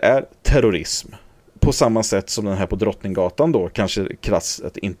inte är terrorism. På samma sätt som den här på Drottninggatan då kanske krasst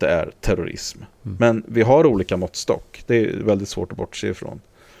inte är terrorism. Men vi har olika måttstock. Det är väldigt svårt att bortse ifrån.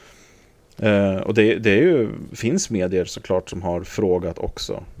 Och det finns medier såklart som har frågat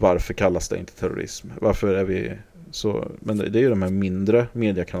också, varför kallas det inte terrorism? Varför är vi så? Men det är ju de här mindre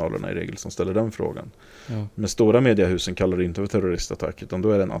mediekanalerna i regel som ställer den frågan. Ja. Men stora mediehusen kallar det inte för terroristattack, utan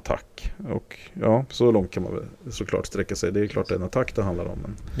då är det en attack. Och så långt kan man väl såklart sträcka sig. Det är klart det är en attack det handlar om.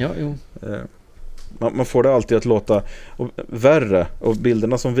 Men, man får det alltid att låta värre, och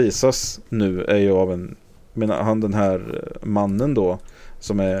bilderna som visas nu är ju av Men han den här mannen då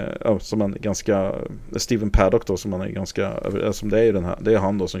som man ganska Stephen Paddock då som man är ganska som det är ju den här, det är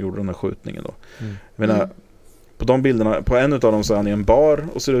han då som gjorde den här skjutningen då. Jag menar, på de bilderna, på en av dem så är han i en bar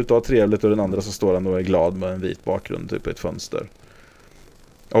och ser ut att ha trevligt och den andra så står han och är glad med en vit bakgrund typ i ett fönster.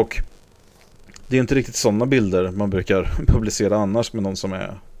 Och det är inte riktigt sådana bilder man brukar publicera annars med någon som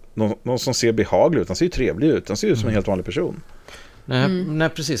är någon som ser behaglig ut. Han ser ju trevlig ut. Han ser ut som en helt vanlig person. Nej,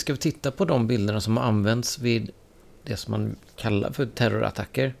 precis. Ska vi titta på de bilderna som har använts vid det som man kallar för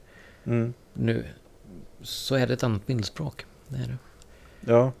terrorattacker nu, så är det ett annat bildspråk. Det är det.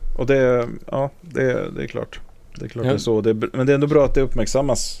 Ja, och det är klart. Det är klart det är så. Men det är ändå bra att det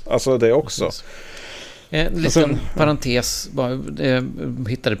uppmärksammas. Alltså det också. Precis. En liten parentes bara,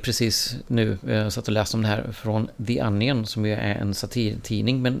 hittade precis nu, satt och läste om det här från The Onion som ju är en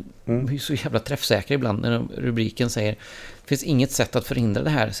satirtidning, men är så jävla träffsäker ibland när rubriken säger: det finns inget sätt att förhindra det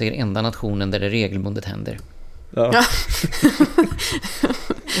här, säger enda nationen där det regelbundet händer. Ja.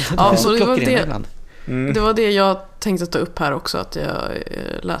 Ja, så det var det jag tänkte ta upp här också, att jag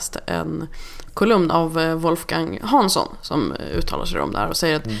läste en kolumn av Wolfgang Hansson som uttalar sig om det här och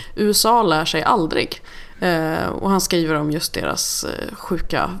säger att USA lär sig aldrig. Och han skriver om just deras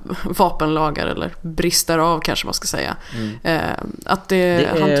sjuka vapenlagar eller brister av, kanske man ska säga. Att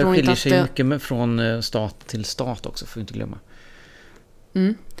han tror inte att sig mycket från stat till stat också, får vi inte glömma.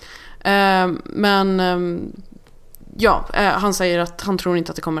 Han säger att han tror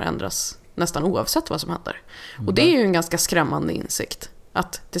inte att det kommer ändras nästan oavsett vad som händer. Och det är ju en ganska skrämmande insikt.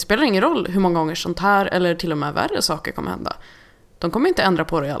 Att det spelar ingen roll hur många gånger sånt här eller till och med värre saker kommer hända. De kommer inte ändra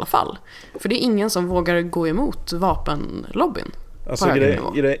på det i alla fall. För det är ingen som vågar gå emot vapenlobbyn. Alltså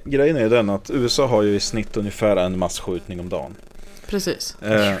grejen är den att USA har ju i snitt ungefär en massskjutning om dagen. Precis.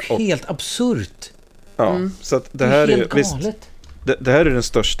 Helt absurt. Ja, så att det här helt är visst, galet. det här är den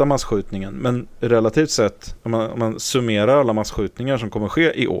största massskjutningen, men relativt sett om man summerar alla massskjutningar som kommer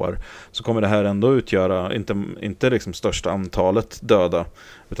ske i år, så kommer det här ändå utgöra inte liksom största antalet döda,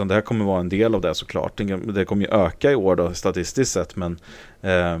 utan det här kommer vara en del av det såklart. Det kommer ju öka i år då, statistiskt sett, men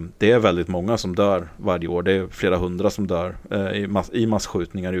det är väldigt många som dör varje år. Det är flera hundra som dör i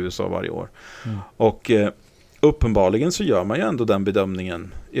massskjutningar i USA varje år. Och uppenbarligen så gör man ju ändå den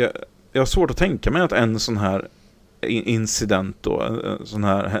bedömningen. Jag har svårt att tänka mig att en sån här incident då, en sån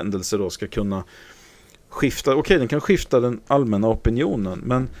här händelse då ska kunna skifta, den kan skifta den allmänna opinionen,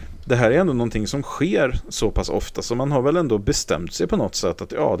 men det här är ändå någonting som sker så pass ofta, så man har väl ändå bestämt sig på något sätt att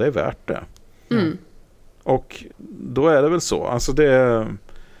det är värt det. Och då är det väl så, alltså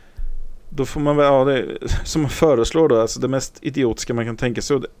då får man väl, det som man föreslår då, alltså det mest idiotiska man kan tänka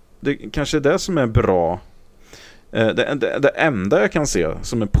sig, och det kanske är det som är bra. Det enda jag kan se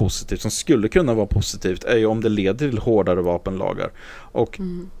som är positivt, som skulle kunna vara positivt, är ju om det leder till hårdare vapenlagar. Och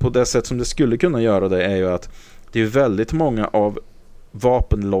på det sätt som det skulle kunna göra det är ju att det är väldigt många av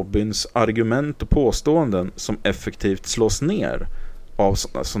vapenlobbyns argument och påståenden som effektivt slås ner av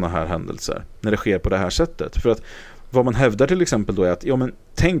såna här händelser när det sker på det här sättet. För att vad man hävdar till exempel då är att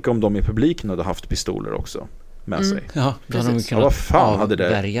tänk om de i publiken hade haft pistoler också med sig. Ja, vad fan hade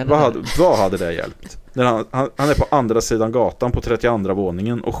det? Vad hade det hjälpt? När han är på andra sidan gatan på 32:a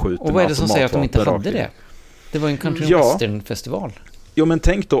våningen och skjuter. Och vad är det som säger att de inte hade det? Det var en country western-festival. Jo, men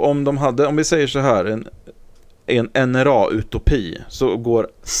tänk då om vi säger så här, en NRA-utopi, så går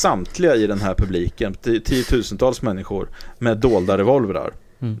samtliga i den här publiken, 10-tusentals människor med dolda revolvrar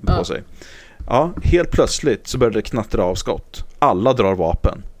på sig. Ja, helt plötsligt så börjar det knattra av skott. Alla drar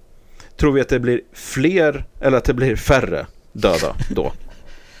vapen. Tror vi att det blir fler eller att det blir färre döda då?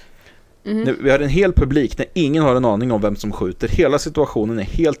 Vi har en hel publik när ingen har en aning om vem som skjuter. Hela situationen är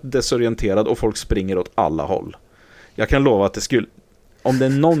helt desorienterad och folk springer åt alla håll. Jag kan lova att om det är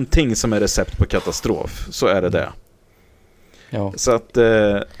någonting som är recept på katastrof, så är det det. Ja. Så att,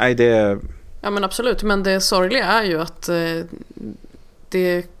 nej det... Ja, men absolut. Men det sorgliga är ju att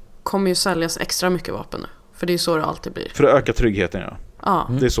det kommer ju säljas extra mycket vapen nu. För det är så det alltid blir. För att öka tryggheten, ja.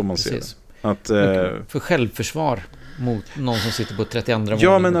 Det är så man ser precis. det. Att, för självförsvar mot någon som sitter på 32:a våningen.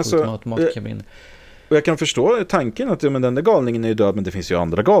 Ja, men alltså, och jag kan förstå tanken att men den där galningen är ju död, men det finns ju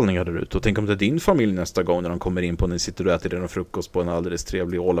andra galningar där ute. Och tänk om det är din familj nästa gång när de kommer in på, när ni sitter och äter din frukost på en alldeles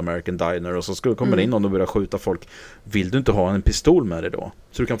trevlig All American Diner, och så skulle komma in någon och börja skjuta folk. Vill du inte ha en pistol med dig då?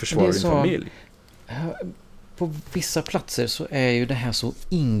 Så du kan försvara din familj. På vissa platser så är ju det här så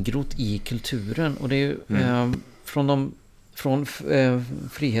ingrott i kulturen, och det är ju från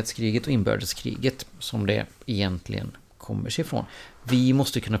frihetskriget och inbördeskriget som det egentligen kommer sig ifrån. Vi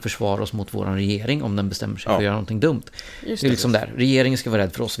måste kunna försvara oss mot våran regering om den bestämmer sig för att göra någonting dumt. Det är liksom där. Regeringen ska vara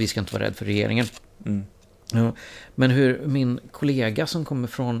rädd för oss, vi ska inte vara rädd för regeringen. Ja, men hur min kollega som kommer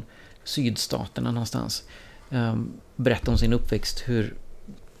från sydstaterna någonstans berättar om sin uppväxt, hur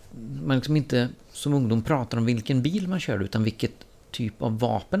man liksom inte som ungdom pratar om vilken bil man kör utan vilket typ av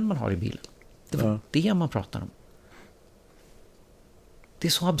vapen man har i bilen. Det var det man pratar om. Det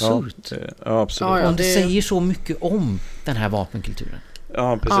är så absurt. Ja, absolut. Ja, det säger så mycket om den här vapenkulturen.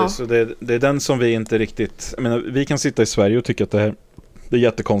 Ja, precis. Ja. Det är den som vi inte riktigt... Jag menar, vi kan sitta i Sverige och tycka att det är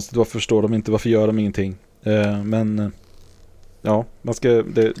jättekonstigt. Varför förstår de inte? Varför gör de ingenting? Men ja,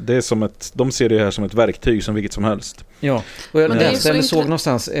 det är som de ser det här som ett verktyg som vilket som helst. Ja, och jag läste eller såg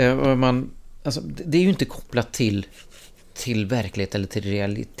någonstans alltså, det är ju inte kopplat till verklighet eller till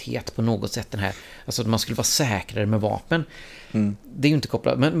realitet på något sätt, den här, alltså att man skulle vara säkrare med vapen. Det är ju inte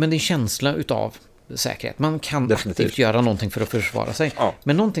kopplat, men det är en känsla utav säkerhet. Man kan definitivt aktivt göra någonting för att försvara sig. Ja.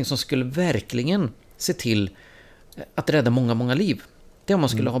 Men någonting som skulle verkligen se till att rädda många, många liv, det är om man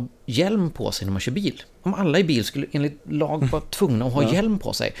skulle ha hjälm på sig när man kör bil. Om alla i bil skulle enligt lag vara tvungna att ha hjälm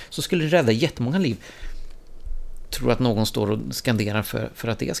på sig, så skulle det rädda jättemånga liv. Tror att någon står och skanderar för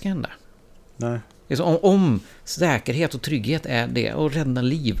att det ska hända? Nej. Om säkerhet och trygghet är det, och rädda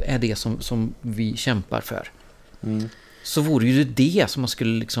liv är det som vi kämpar för, så vore ju det som man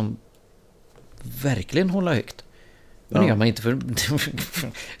skulle liksom verkligen hålla högt. Men det gör man inte, för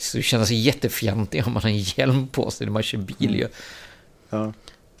det känns jättefjantigt om man har en hjälm på sig när man kör bil. Ja.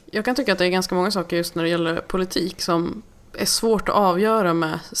 Jag kan tycka att det är ganska många saker just när det gäller politik som är svårt att avgöra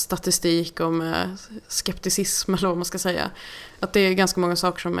med statistik och med skepticism eller vad man ska säga. Att det är ganska många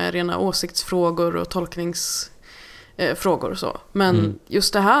saker som är rena åsiktsfrågor och tolkningsfrågor och så. Men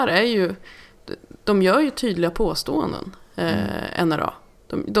just det här är ju, de gör ju tydliga påståenden, NRA.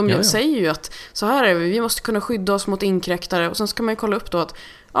 De säger ju att så här är vi måste kunna skydda oss mot inkräktare, och sen ska man ju kolla upp då att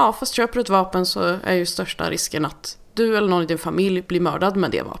fast köper du ett vapen så är ju största risken att du eller någon i din familj blir mördad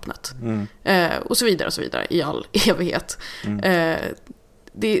med det vapnet. Och så vidare i all evighet.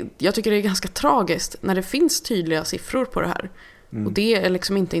 Jag tycker det är ganska tragiskt när det finns tydliga siffror på det här. Och det är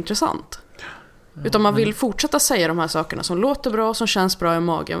liksom inte intressant. Utan man vill fortsätta säga de här sakerna som låter bra, som känns bra i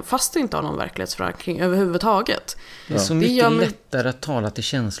magen, fast det inte har någon verklighetsförankring överhuvudtaget. Det är så mycket lättare att tala till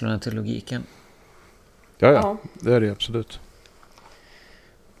känslorna än till logiken. Ja, det är det absolut.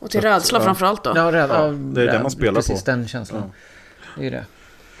 Och till rädsla framförallt då. Det är det man spelar precis på. Den känslan. Det är det.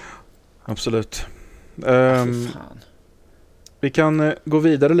 Absolut. Vi kan gå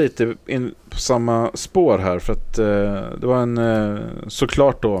vidare lite in på samma spår här, för att det var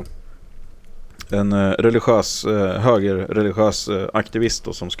såklart då en högerreligiös aktivist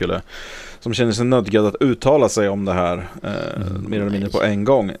då, som känner sig nödgad att uttala sig om det här mer eller mindre på en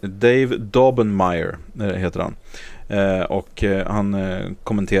gång. Dave Daubenmire heter han. Och han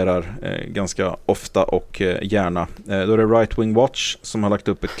kommenterar ganska ofta och gärna. Då är det Right Wing Watch som har lagt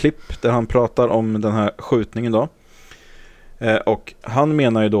upp ett klipp där han pratar om den här skjutningen då. Och han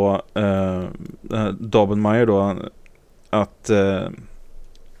menar ju då, Daubenmire då, att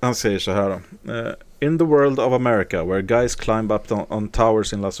han säger så här då. In the world of America, where guys climb up on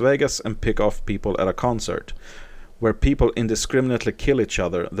towers in Las Vegas and pick off people at a concert, where people indiscriminately kill each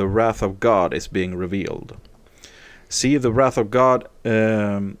other, the wrath of God is being revealed. See, the wrath of God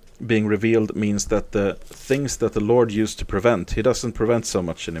being revealed means that the things that the Lord used to prevent, he doesn't prevent so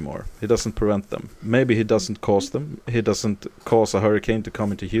much anymore. He doesn't prevent them. Maybe he doesn't cause them. He doesn't cause a hurricane to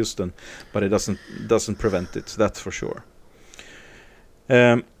come into Houston, but he doesn't prevent it. That's for sure.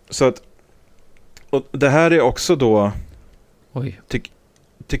 Så att, och det här är också då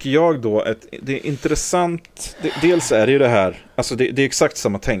tycker jag då att det är intressant. Dels är det ju det här, alltså det är exakt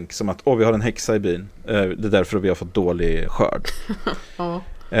samma tänk som att vi har en häxa i byn. Det är därför vi har fått dålig skörd.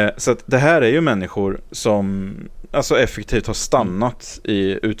 Så att det här är ju människor som alltså effektivt har stannat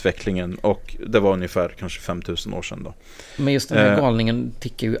i utvecklingen, och det var ungefär kanske 5000 år sedan då. Men just den här galningen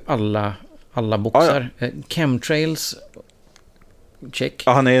tickar ju alla boxar. Chemtrails check.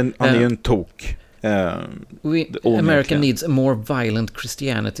 Han är ju en tok. America needs a more violent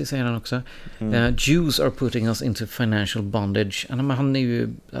Christianity, säger han också. Jews are putting us into financial bondage. Han är ju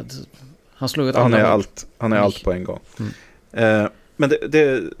han slår ut han är allt på en gång. Men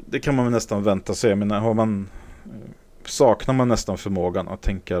det kan man väl nästan vänta sig. Men saknar man nästan förmågan att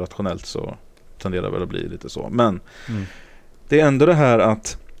tänka rationellt, så tenderar det väl att bli lite så. Men det är ändå det här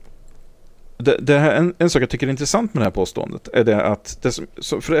att det här, en sak jag tycker är intressant med det här påståendet är det att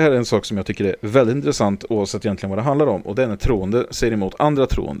för det här är en sak som jag tycker är väldigt intressant, oavsett egentligen vad det handlar om, och det är när troende säger emot andra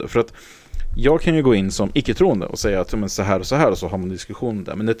troende. För att jag kan ju gå in som icke-troende och säga att men så här och så här, och så har man en diskussion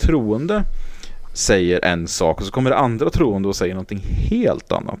där. Men när troende säger en sak och så kommer det andra troende och säger någonting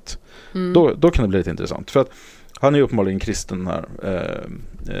helt annat, då kan det bli lite intressant. För att Han är ju uppenbarligen kristen här,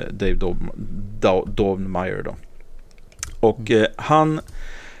 Dave Dornmeyer då. Och han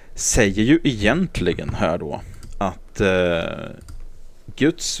säger ju egentligen här då att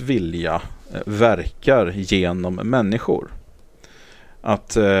Guds vilja verkar genom människor.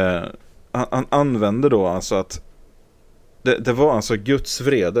 Att han använder då alltså att det var alltså Guds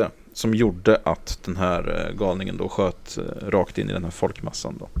vrede som gjorde att den här galningen då sköt rakt in i den här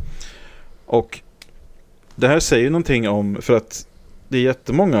folkmassan då. Och det här säger någonting om, för att det är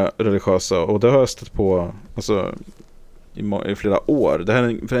jättemånga religiösa, och det har jag stött på alltså, i flera år. Det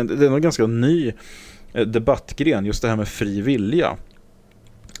är en ganska ny debattgren, just det här med fri vilja.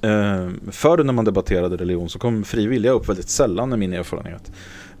 Förr när man debatterade religion så kom fri vilja upp väldigt sällan, i min erfarenhet.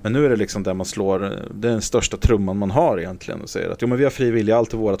 Men nu är det liksom där man slår, det är den största trumman man har egentligen, och säger att jo, men vi har fri vilja,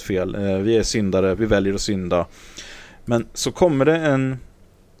 allt är vårt fel, vi är syndare, vi väljer att synda. Men så kommer det en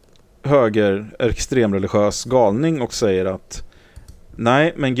höger extremreligiös galning och säger att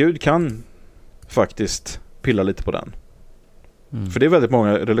nej, men Gud kan faktiskt pilla lite på den. För det är väldigt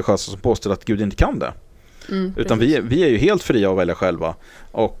många religiösa som påstår att Gud inte kan det. Utan vi är ju helt fria att välja själva.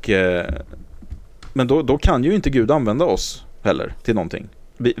 Och, men då kan ju inte Gud använda oss heller till någonting.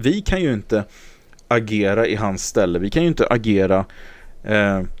 Vi kan ju inte agera i hans ställe. Vi kan ju inte agera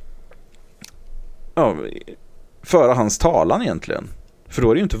föra hans talan egentligen. För då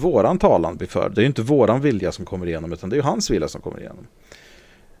är det ju inte våran talan vi för. Det är ju inte våran vilja som kommer igenom, utan det är ju hans vilja som kommer igenom.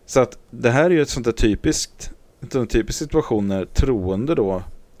 Så att det här är ju en typisk situation när troende då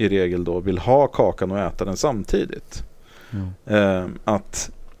i regel då vill ha kakan och äta den samtidigt.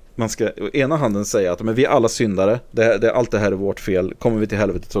 Att man ska ena handen säga att men vi är alla syndare, allt det här är vårt fel, kommer vi till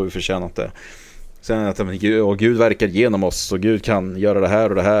helvetet så har vi förtjänat det. Sen att Gud verkar genom oss och Gud kan göra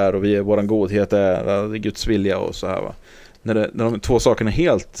det här och våran godhet är Guds vilja och så här, va. När de två sakerna är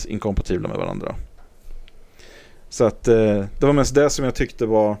helt inkompatibla med varandra. Så att det var mest det som jag tyckte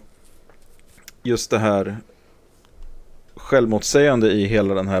var just det här självmotsägande i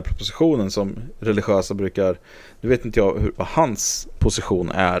hela den här propositionen som religiösa brukar, nu vet inte jag vad hans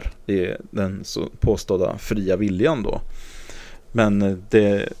position är i den så påstådda fria viljan då. Men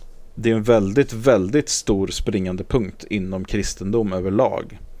det är en väldigt, väldigt stor springande punkt inom kristendom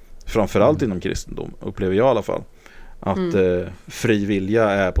överlag. Framförallt inom kristendom, upplever jag i alla fall. Att fri vilja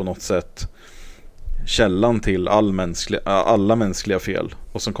är på något sätt källan till alla mänskliga fel.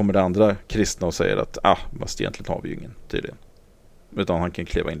 Och så kommer det andra kristna och säger att fast egentligen har vi ju ingen tydligen. Utan han kan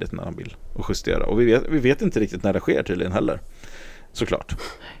kliva in lite när han vill och justera. Och vi vet inte riktigt när det sker tydligen heller. Såklart.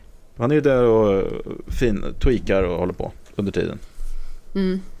 Han är ju där och tweakar och håller på under tiden.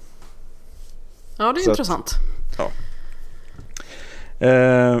 Ja, det är intressant. Ja.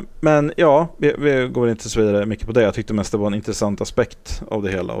 Men ja, vi går inte så vidare mycket på det. Jag tyckte mest det var en intressant aspekt av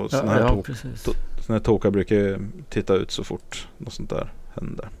det hela. Och såna här tåkar brukar titta ut så fort något sånt där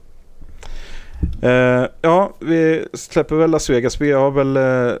händer. Ja, vi släpper väl Las Vegas. Vi har väl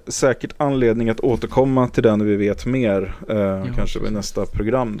säkert anledning att återkomma till den när vi vet mer. Kanske vid nästa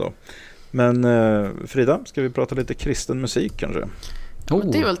program då. Men Frida, ska vi prata lite kristen musik kanske?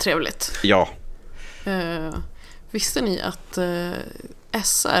 Det är väl trevligt. Ja. Visste ni att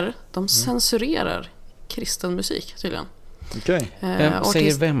SR, de censurerar kristen musik tydligen? Okej.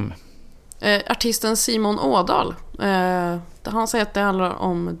 Säger vem? Artisten Simon Ådahl. Han säger att det handlar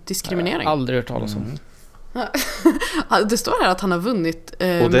om diskriminering. Aldrig hört talas om. Det står här att han har vunnit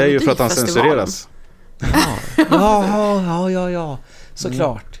och det är ju för att han censureras. Ja.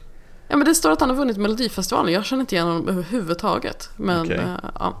 Såklart. Ja, men det står att han har vunnit Melodifestivalen. Jag känner inte igen honom överhuvudtaget. Men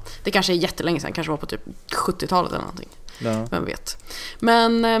det kanske är jättelänge sedan. Kanske var på typ 70-talet eller någonting. Ja. Vem vet.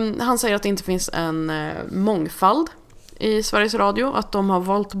 Men han säger att det inte finns en mångfald i Sveriges Radio. Att de har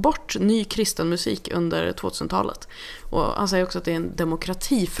valt bort ny kristen musik under 2000-talet. Och han säger också att det är en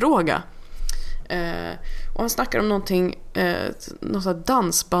demokratifråga. Och han snackar om någonting, något sånt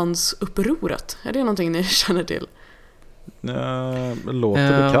dansbandsupproret. Är det någonting ni känner till?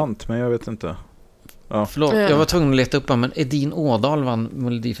 Låter bekant, men jag vet inte. Ja. Förlåt, jag var tvungen att leta upp men Edin Ådahl vann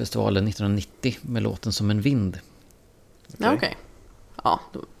Melodifestivalen 1990 med låten Som en vind. Okej. Ja,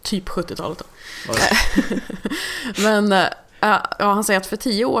 typ 70-talet då. Men han säger att för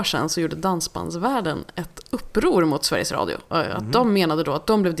 10 år sedan så gjorde dansbandsvärlden ett uppror mot Sveriges Radio. Att de menade då att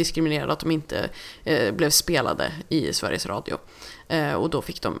de blev diskriminerade, att de inte blev spelade i Sveriges Radio. Och då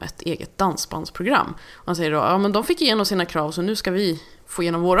fick de ett eget dansbandsprogram. Och han säger då, men de fick igenom sina krav, så nu ska vi få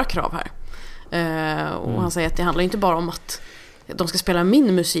igenom våra krav här. Och han säger att det handlar inte bara om att de ska spela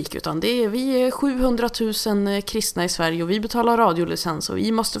min musik, utan vi är 700 000 kristna i Sverige och vi betalar radiolicens och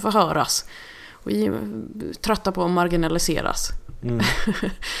vi måste få höras. Vi är trötta på att marginaliseras.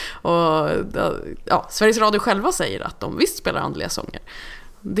 Och ja, Sveriges Radio själva säger att de visst spelar andliga sånger.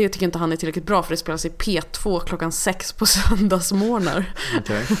 Det tycker inte han är tillräckligt bra, för det spelas i P2 klockan 6 på söndagsmorgnar.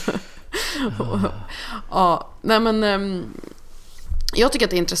 Okay. Ja, nej men jag tycker att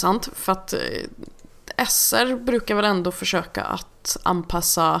det är intressant, för att SR brukar väl ändå försöka att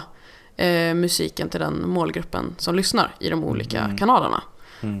anpassa musiken till den målgruppen som lyssnar i de olika kanalerna.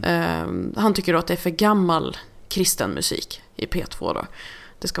 Han tycker då att det är för gammal kristen musik i P2 då.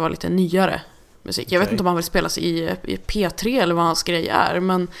 Det ska vara lite nyare musik. Jag vet inte om han vill spelas i P3 eller vad hans grej är,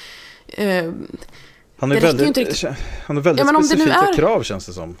 men han är väldigt specifika krav, känns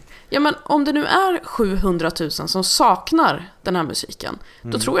det som. Ja, men om det nu är 700 000 som saknar den här musiken,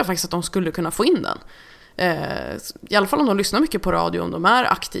 då tror jag faktiskt att de skulle kunna få in den. I alla fall om de lyssnar mycket på radio, om de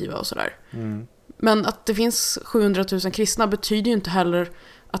är aktiva och sådär. Men att det finns 700 000 kristna betyder ju inte heller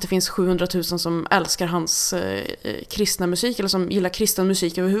att det finns 700 000 som älskar hans kristna musik, eller som gillar kristen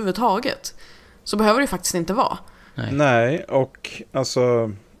musik överhuvudtaget. Så behöver det ju faktiskt inte vara. Nej, och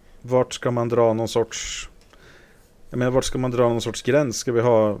alltså vart ska man dra någon sorts gräns? Ska vi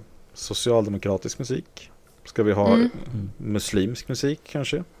ha socialdemokratisk musik? Ska vi ha muslimsk musik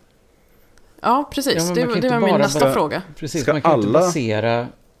kanske? Ja, precis. Det var min nästa fråga. Precis, man kan inte basera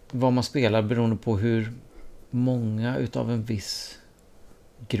vad man spelar beroende på hur många utav en viss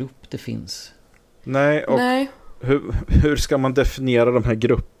grupp det finns. Nej, och hur ska man definiera de här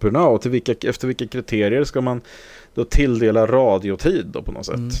grupperna, och efter vilka kriterier ska man då tilldela radiotid då på något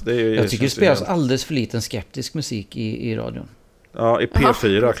sätt? Jag tycker det spelas alldeles för liten skeptisk musik i radion. Ja, i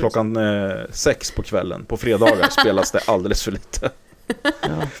P4 klockan 6 på kvällen på fredagar spelas det alldeles för lite.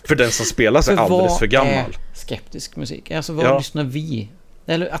 För den som spelas är alldeles för gammal. Är skeptisk musik? Alltså vad lyssnar vi?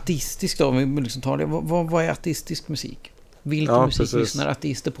 Eller ateistisk då, om vi liksom tar det. Vad är ateistisk musik? Vilken musik lyssnar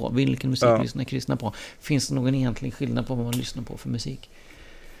ateister på? Vilken musik lyssnar kristna på? Finns det någon egentlig skillnad på vad man lyssnar på för musik?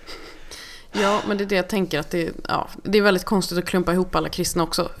 Ja, men det är det jag tänker, att det är väldigt konstigt att klumpa ihop alla kristna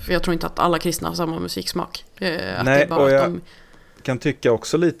också. För jag tror inte att alla kristna har samma musiksmak. Nej, och jag kan tycka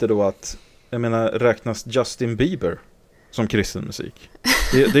också lite då att, jag menar, räknas Justin Bieber som kristen musik?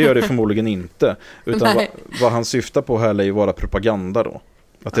 Det gör det förmodligen inte. Utan vad han syftar på här är ju vara propaganda då.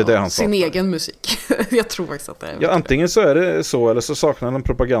 Att det är det han saknar. Sin egen musik. Jag tror faktiskt att det är. Ja, antingen så är det så, eller så saknar han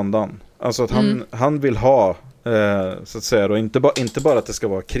propagandan. Alltså att han vill ha så att säga då, inte bara att det ska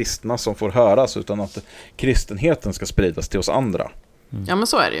vara kristna som får höras, utan att kristenheten ska spridas till oss andra. Ja, men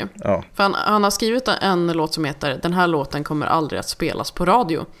så är det ju. Ja. För han har skrivit en låt som heter "Den här låten kommer aldrig att spelas på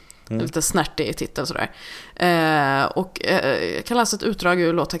radio". Lite snärtig i titeln sådär. Och jag kan läsa ett utdrag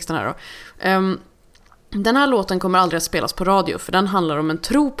ur låttexten här då. "Den här låten kommer aldrig att spelas på radio, för den handlar om en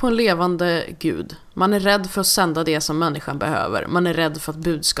tro på en levande Gud. Man är rädd för att sända det som människan behöver. Man är rädd för att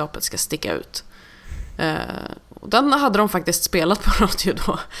budskapet ska sticka ut." Och den hade de faktiskt spelat på radio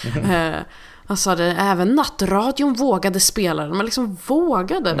då. Alltså även nattradion vågade spela den. Men liksom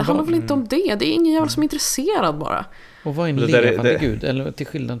vågade. Det handlar väl inte om det. Det är ingen jävla som är intresserad bara. Och vad är en levande gud? Eller till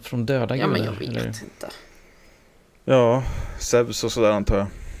skillnad från döda gudar? Ja, men jag vet inte. Ja, Zeus och sådär antar jag.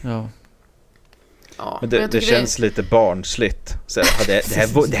 Ja. Ja, men det känns lite barnsligt. Så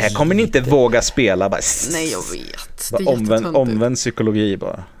det här kommer ni inte våga spela. Bara, nej, jag vet. Det är omvänd psykologi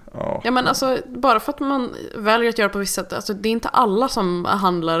bara. Ja, men alltså, bara för att man väljer att göra på visst sätt, alltså, det är inte alla som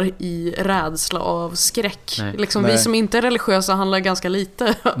handlar i rädsla av skräck. Liksom, vi som inte är religiösa handlar ganska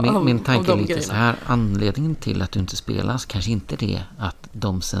lite min tanke av är lite grejerna. så här: anledningen till att du inte spelas kanske inte det att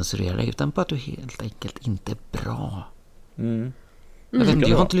de censurerar, utan på att du helt enkelt inte är bra.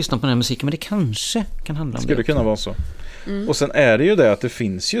 Jag har inte lyssnat på den här musiken, men det kanske kan handla om det. Skulle kunna vara så. Och sen är det ju det att det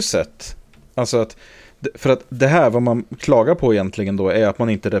finns ju sätt, alltså att, för att det här vad man klagar på egentligen då är att man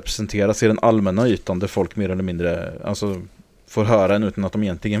inte representeras i den allmänna ytan där folk mer eller mindre alltså, får höra en utan att de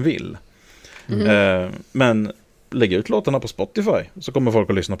egentligen vill. Men lägga ut låtarna på Spotify så kommer folk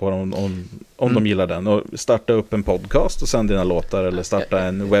att lyssna på dem om de gillar den, och starta upp en podcast och sända dina låtar, eller starta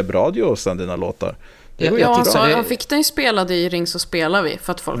en webbradio och sända dina låtar. Det går jättebra. Alltså, han fick den spelad i Ring så spelar vi,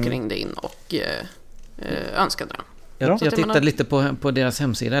 för att folk ringde in och önskade den. Jag tittade lite på deras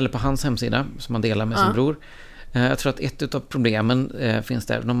hemsida, eller på hans hemsida som han delar med sin bror. Jag tror att ett av problemen finns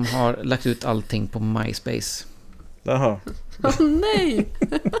där. De har lagt ut allting på MySpace. Jaha. Nej!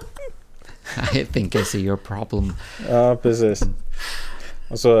 I think I see your problem. Ja, precis.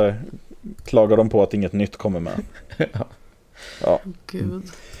 Och så klagar de på att inget nytt kommer med. Ja. Gud.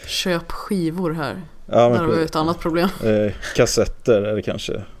 Köp skivor här. Ja, men där har vi ett annat problem. Kassetter är det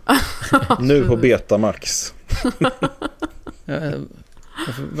kanske. Nu på Betamax.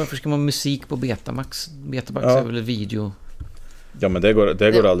 Varför ska man ha musik på Betamax? Betamax är väl video? Ja, men det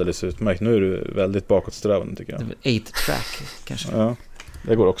går alldeles utmärkt. Nu är du väldigt bakåtsträvande tycker jag. 8-track kanske. Ja,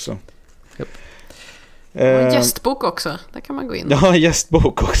 det går också. Yep. Och en gästbok också, där kan man gå in. Ja, en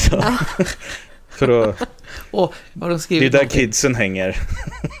gästbok också. Ja. För att... det är där kidsen hänger.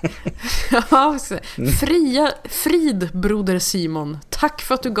 Ja, Frid, broder Simon. Tack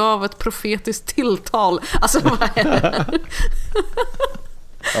för att du gav ett profetiskt tilltal. Alltså, vad är det?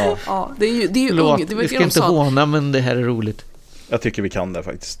 Ja, det är ju ungt. Vi ska inte håna, men det här är roligt. Jag tycker vi kan det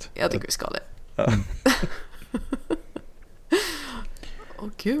faktiskt. Jag tycker vi ska det. Ja. Åh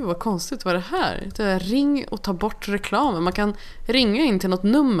gud, vad konstigt var det här. Det är ring och ta bort reklamen. Man kan ringa in till något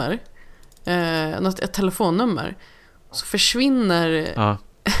nummer, ett telefonnummer, så försvinner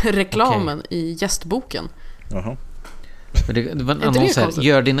reklamen i gästboken. Jaha. Det var en annons här.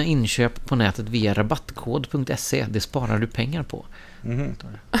 Gör dina inköp på nätet via rabattkod.se. Det sparar du pengar på. Mm.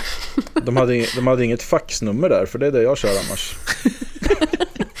 De hade inget faxnummer där, för det är det jag kör annars.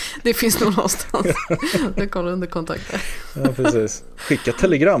 Det finns nog någonstans. Det kollar under kontakter. Ja, precis. Skicka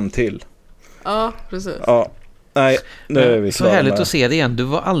telegram till. Ja, precis. Ja. Nej, nu är vi så härligt att se det igen. Du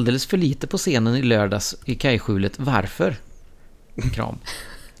var alldeles för lite på scenen i lördags i kajskjulet. Varför?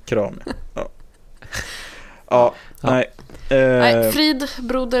 Kram. Ja. Nej. Nej, Frid,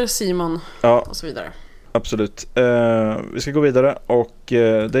 broder Simon och så vidare. Absolut. Vi ska gå vidare och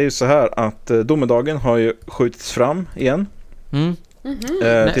det är ju så här att domedagen har ju skjutits fram igen.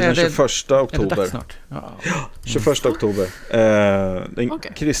 Till den 21 oktober. Ja. 21 oktober. Den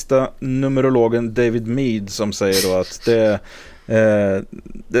kristna numerologen David Mead som säger då att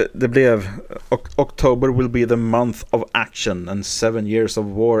det blev October will be the month of action and 7 years of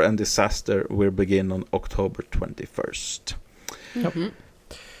war and disaster will begin on October 21st.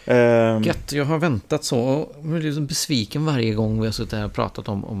 Gött, jag har väntat så och är liksom besviken varje gång vi har suttit här och pratat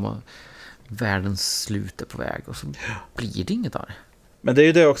om världens slut är på väg och så blir det inget av det. Men det är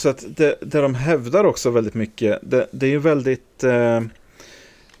ju det också att det de hävdar också väldigt mycket, det är ju väldigt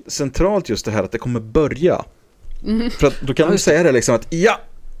centralt just det här att det kommer börja. För att då kan man ju säga det liksom att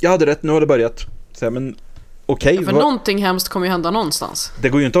jag hade rätt, nu har det börjat. Så här, men okej. För någonting hemskt kommer ju hända någonstans. Det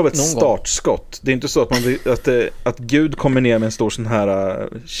går ju inte av ett startskott. Det är inte så att Gud kommer ner med en stor sån här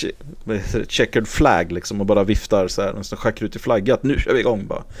checkered flag liksom och bara viftar så här, en sån schackrutig flagga att nu kör vi igång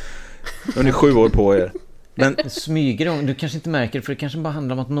bara. Nu är ni 7 år på er. Men smyger igång. Du kanske inte märker det, för det kanske bara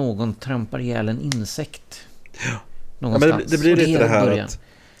handlar om att någon trampar ihjäl en insekt. Ja, men det blir lite det här att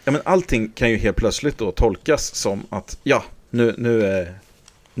men allting kan ju helt plötsligt då tolkas som att nu är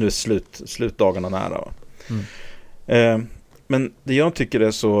slutdagarna nära. Men det jag tycker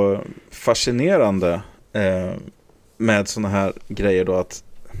är så fascinerande med såna här grejer då att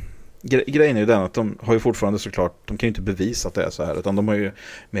grejen är ju den att de har ju fortfarande såklart, de kan ju inte bevisa att det är så här, utan de har ju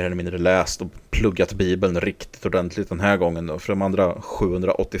mer eller mindre läst och pluggat Bibeln riktigt ordentligt den här gången då, för de andra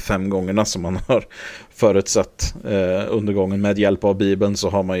 785 gångerna som man har förutsatt undergången med hjälp av Bibeln så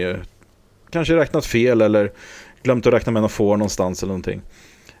har man ju kanske räknat fel eller glömt att räkna med någon får någonstans eller någonting.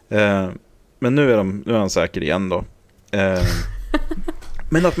 Men nu är han säker igen då.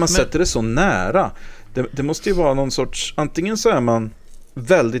 Men att man sätter det så nära, det måste ju vara någon sorts, antingen så är man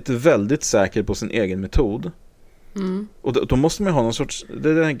väldigt, väldigt säker på sin egen metod. Och då måste man ha någon sorts,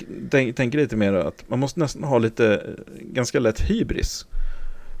 det tänker lite mer att man måste nästan ha lite ganska lätt hybris.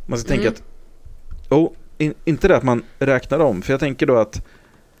 Man ska tänka att inte det att man räknar om, för jag tänker då att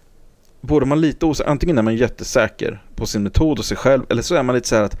borde man lite antingen är man jättesäker på sin metod och sig själv, eller så är man lite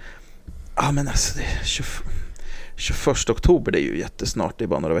så här att men alltså det är 21 oktober, det är ju jättesnart, det är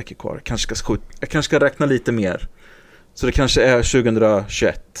bara några veckor kvar. Jag kanske ska räkna lite mer. Så det kanske är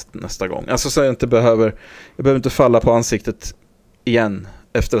 2021 nästa gång. Alltså så jag behöver inte falla på ansiktet igen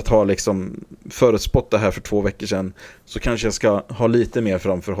efter att ha liksom förutspått det här för 2 veckor sedan. Så kanske jag ska ha lite mer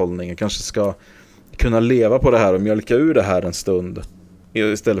framförhållning. Jag kanske ska kunna leva på det här och mjölka ur det här en stund.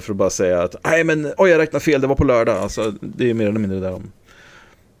 Istället för att bara säga att jag räknar fel, det var på lördag. Alltså det är mer eller mindre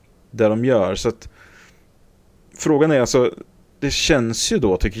det de gör. Så att frågan är alltså, det känns ju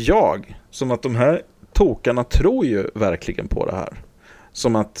då, tycker jag, som att de här tokarna tror ju verkligen på det här.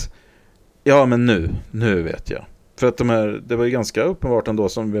 Som att men nu vet jag. För att det var ju ganska uppenbart ändå,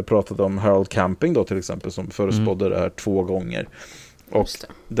 som vi pratade om Harold Camping då till exempel, som förespådde det här 2 gånger. Och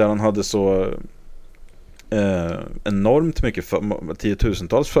där han hade så enormt mycket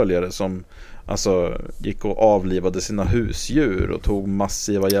 10-tusentals följare som alltså gick och avlivade sina husdjur och tog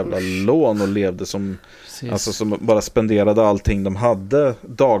massiva jävla lån och levde som alltså som bara spenderade allting de hade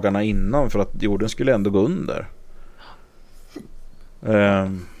dagarna innan för att jorden skulle ändå gå under.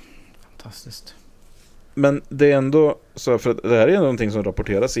 Fantastiskt. Men det är ändå så, för det här är någonting som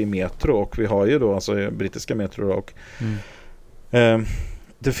rapporteras i Metro, och vi har ju då alltså brittiska Metro och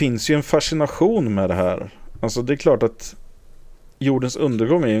Det finns ju en fascination med det här. Alltså det är klart att jordens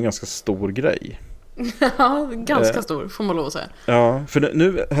undergång är en ganska stor grej. Ja, ganska stor får man lov att säga. Ja, för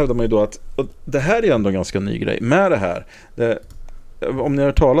nu hävdar man ju då att det här är ändå en ganska ny grej. Med det här, om ni har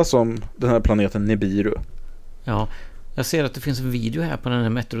hört talas om den här planeten Nibiru. Ja, jag ser att det finns en video här på den här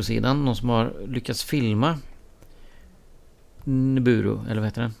metrosidan. Någon som har lyckats filma Nibiru, eller vad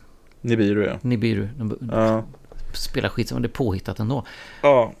heter den? Nibiru, ja. Nibiru. Ja. Spelar skit som det är påhittat ändå.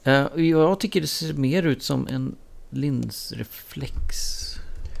 Ja. Jag tycker det ser mer ut som en linsreflex.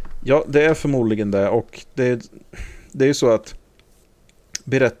 Ja, det är förmodligen det. Och det är ju så att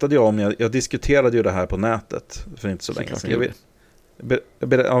jag diskuterade ju det här på nätet för inte så länge sedan.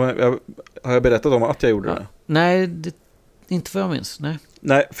 Har jag berättat om att jag gjorde det? Nej, inte vad jag minns.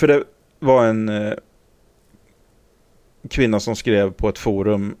 Nej, för det var en kvinna som skrev på ett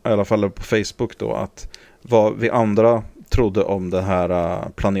forum, i alla fall på Facebook då, att vad vi andra trodde om den här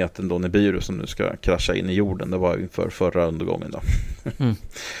planeten då Nibiru som nu ska krascha in i jorden. Det var inför förra undergången då.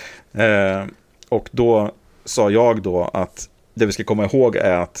 Och då sa jag då att det vi ska komma ihåg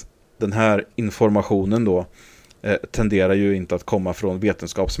är att den här informationen då tenderar ju inte att komma från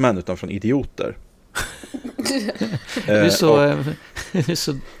vetenskapsmän utan från idioter. Du är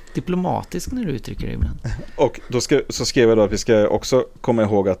så diplomatisk när du uttrycker det ibland. Och då så skrev jag då att vi ska också komma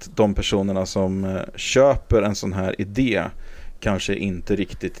ihåg att de personerna som köper en sån här idé kanske inte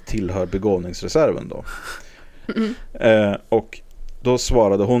riktigt tillhör begåvningsreserven då. Och då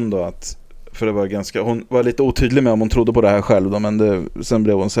svarade hon då att, för det var hon var lite otydlig med om hon trodde på det här själv då, men sen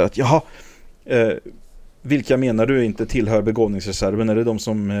blev hon så här att jaha, vilka menar du inte tillhör begåvningsreserven? Är det de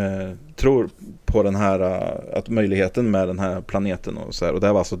som tror på den här att möjligheten med den här planeten och så här? Och det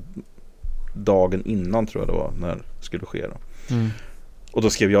här var alltså dagen innan tror jag det var när det skulle ske då. Och då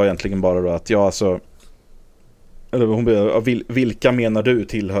skrev jag egentligen bara då att eller hon blev, vilka menar du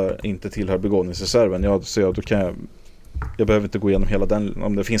inte tillhör begåvningsreserven? Så då kan jag behöver inte gå igenom hela den,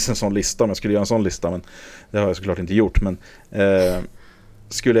 om det finns en sån lista, om jag skulle göra en sån lista, men det har jag såklart inte gjort, men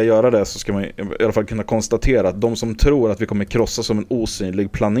skulle jag göra det så ska man i alla fall kunna konstatera att de som tror att vi kommer krossa som en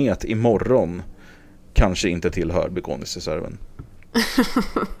osynlig planet imorgon kanske inte tillhör begåvningsreserven.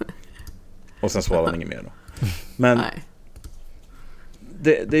 Och sen svarar han inget mer då. Men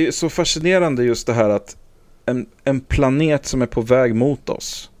det är ju så fascinerande just det här att en planet som är på väg mot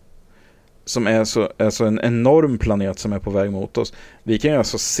oss, som är så en enorm planet som är på väg mot oss. Vi kan ju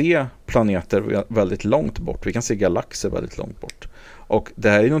alltså se planeter väldigt långt bort. Vi kan se galaxer väldigt långt bort. Och det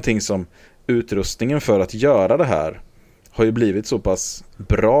här är någonting som utrustningen för att göra det här har ju blivit så pass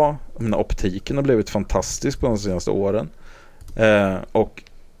bra. Optiken har blivit fantastisk på de senaste åren. Och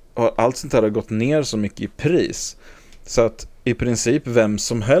allt sånt här har gått ner så mycket i pris. Så att i princip vem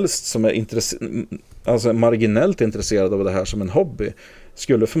som helst som är alltså marginellt intresserad av det här som en hobby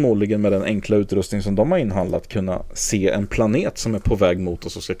skulle förmodligen med den enkla utrustning som de har inhandlat kunna se en planet som är på väg mot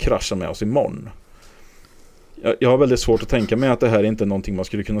oss och ska krascha med oss imorgon. Jag har väldigt svårt att tänka mig att det här är inte någonting man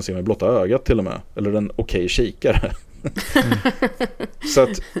skulle kunna se med blotta ögat till och med. Eller en okej kikare. Så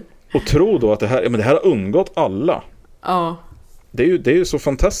att, och tro då att det här har undgått alla. Ja. Det är ju så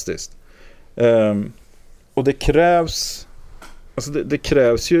fantastiskt. Och det krävs, alltså det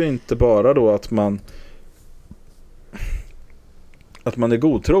krävs ju inte bara då att man är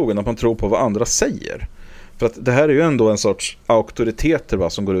godtrogen, att man tror på vad andra säger. För att det här är ju ändå en sorts auktoriteter va,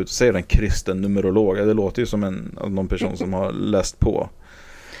 som går ut och säger en kristen numerolog. Det låter ju som någon person som har läst på.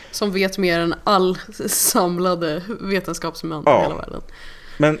 Som vet mer än all samlade vetenskapsmän i hela världen.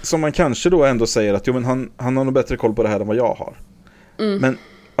 Men som man kanske då ändå säger att men han har nog bättre koll på det här än vad jag har. Men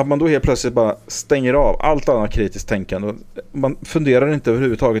att man då helt plötsligt bara stänger av allt annat kritiskt tänkande. Man funderar inte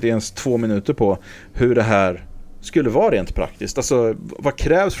överhuvudtaget ens 2 minuter på hur det här skulle vara rent praktiskt. Alltså vad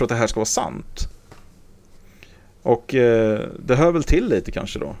krävs för att det här ska vara sant? Och det hör väl till lite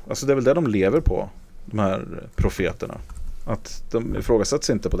kanske då. Alltså det är väl det de lever på, de här profeterna. Att de ifrågasätts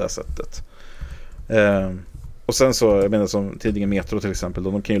inte på det sättet. Och sen så, jag menar som tidningen Metro till exempel,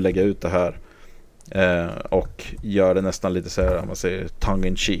 de kan ju lägga ut det här och gör det nästan lite så här, om man säger tongue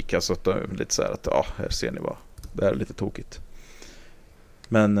in cheek, alltså att lite så här att här ser ni vad, det är lite tokigt.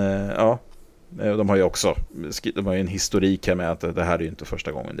 Men de har ju också en historik här med att det här är ju inte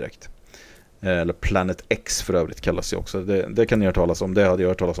första gången direkt. Eller Planet X för övrigt kallas ju också. Det kan ni höra talas om. Det hade jag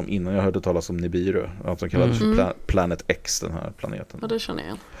hört talas om innan jag hörde talas om Nibiru. Att de kallades för Planet X, den här planeten. Ja, det känner jag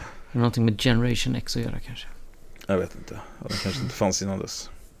igen. Någonting med Generation X att göra kanske? Jag vet inte. Ja, den kanske inte fanns innan dess.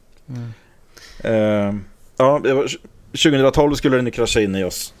 2012 skulle den ju krascha in i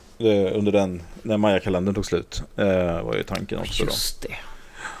oss under den, när Maya-kalendern tog slut. Var ju tanken också. Just det.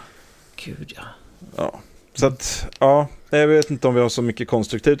 Gud, ja. Ja. Så att, Jag vet inte om vi har så mycket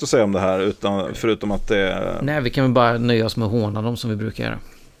konstruktivt att säga om det här, förutom att det... Nej, vi kan väl bara nöja oss med att håna dem som vi brukar göra.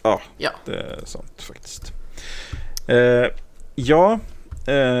 Ja. Det är sant faktiskt.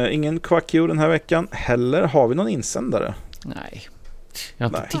 Ingen Quack You den här veckan. Heller har vi någon insändare? Nej. Jag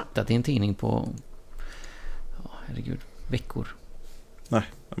har inte tittat i en tidning på veckor. Nej,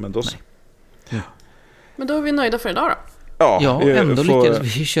 men då så. Ja. Men då är vi nöjda för idag då. Ja, ändå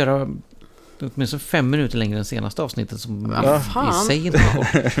lyckades vi köra åtminstone 5 minuter längre än senaste avsnittet som i sig inte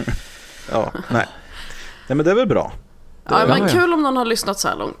var. Nej, men det är väl bra. Men kul om någon har lyssnat så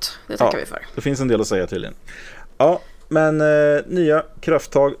här långt. Det tackar vi för. Det finns en del att säga tydligen. Ja, men nya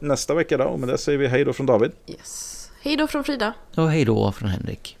krafttag nästa vecka då. Och med det säger vi hej då från David. Yes. Hej då från Frida. Och hej då från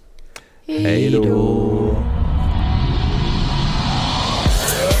Henrik. Hej då.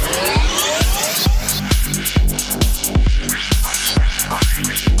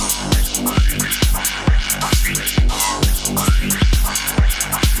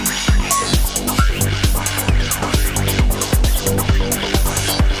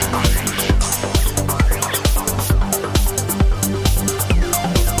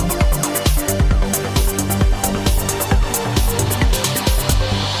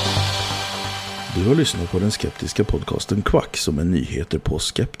 Du har lyssnat på den skeptiska podcasten Quack som är nyheter på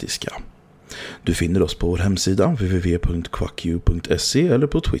skeptiska. Du finner oss på vår hemsida www.quackyou.se eller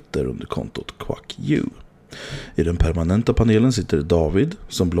på Twitter under kontot QuackYou. I den permanenta panelen sitter David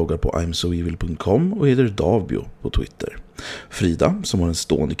som bloggar på imsoevil.com och heter Davbio på Twitter. Frida som har en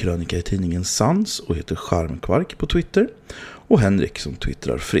stående krönika i tidningen Sans och heter Charmkvark på Twitter. Och Henrik som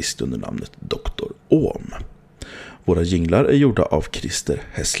twittrar friskt under namnet Dr. Ohm. Våra jinglar är gjorda av Christer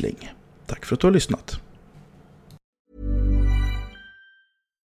Hässling. Tack för att du har lyssnat.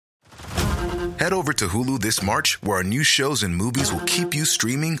 Head over to Hulu this March, where our new shows and movies will keep you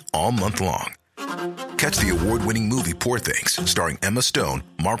streaming all month long. Catch the award-winning movie Poor Things, starring Emma Stone,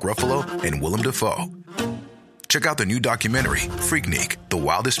 Mark Ruffalo, and Willem Dafoe. Check out the new documentary, Freaknik, The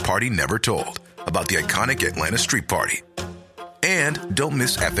Wildest Party Never Told, about the iconic Atlanta Street Party. And don't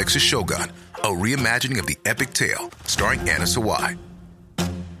miss FX's Shogun, a reimagining of the epic tale, starring Anna Sawai.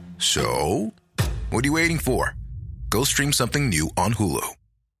 So, what are you waiting for? Go stream something new on Hulu.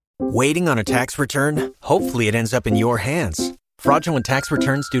 Waiting on a tax return? Hopefully it ends up in your hands. Fraudulent tax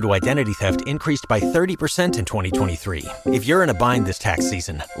returns due to identity theft increased by 30% in 2023. If you're in a bind this tax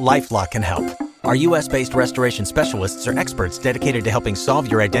season, LifeLock can help. Our U.S.-based restoration specialists are experts dedicated to helping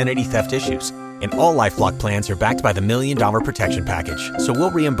solve your identity theft issues. And all LifeLock plans are backed by the $1 Million Protection Package. So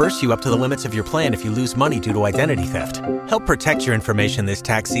we'll reimburse you up to the limits of your plan if you lose money due to identity theft. Help protect your information this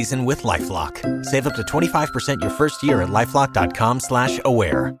tax season with LifeLock. Save up to 25% your first year at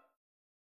LifeLock.com/aware.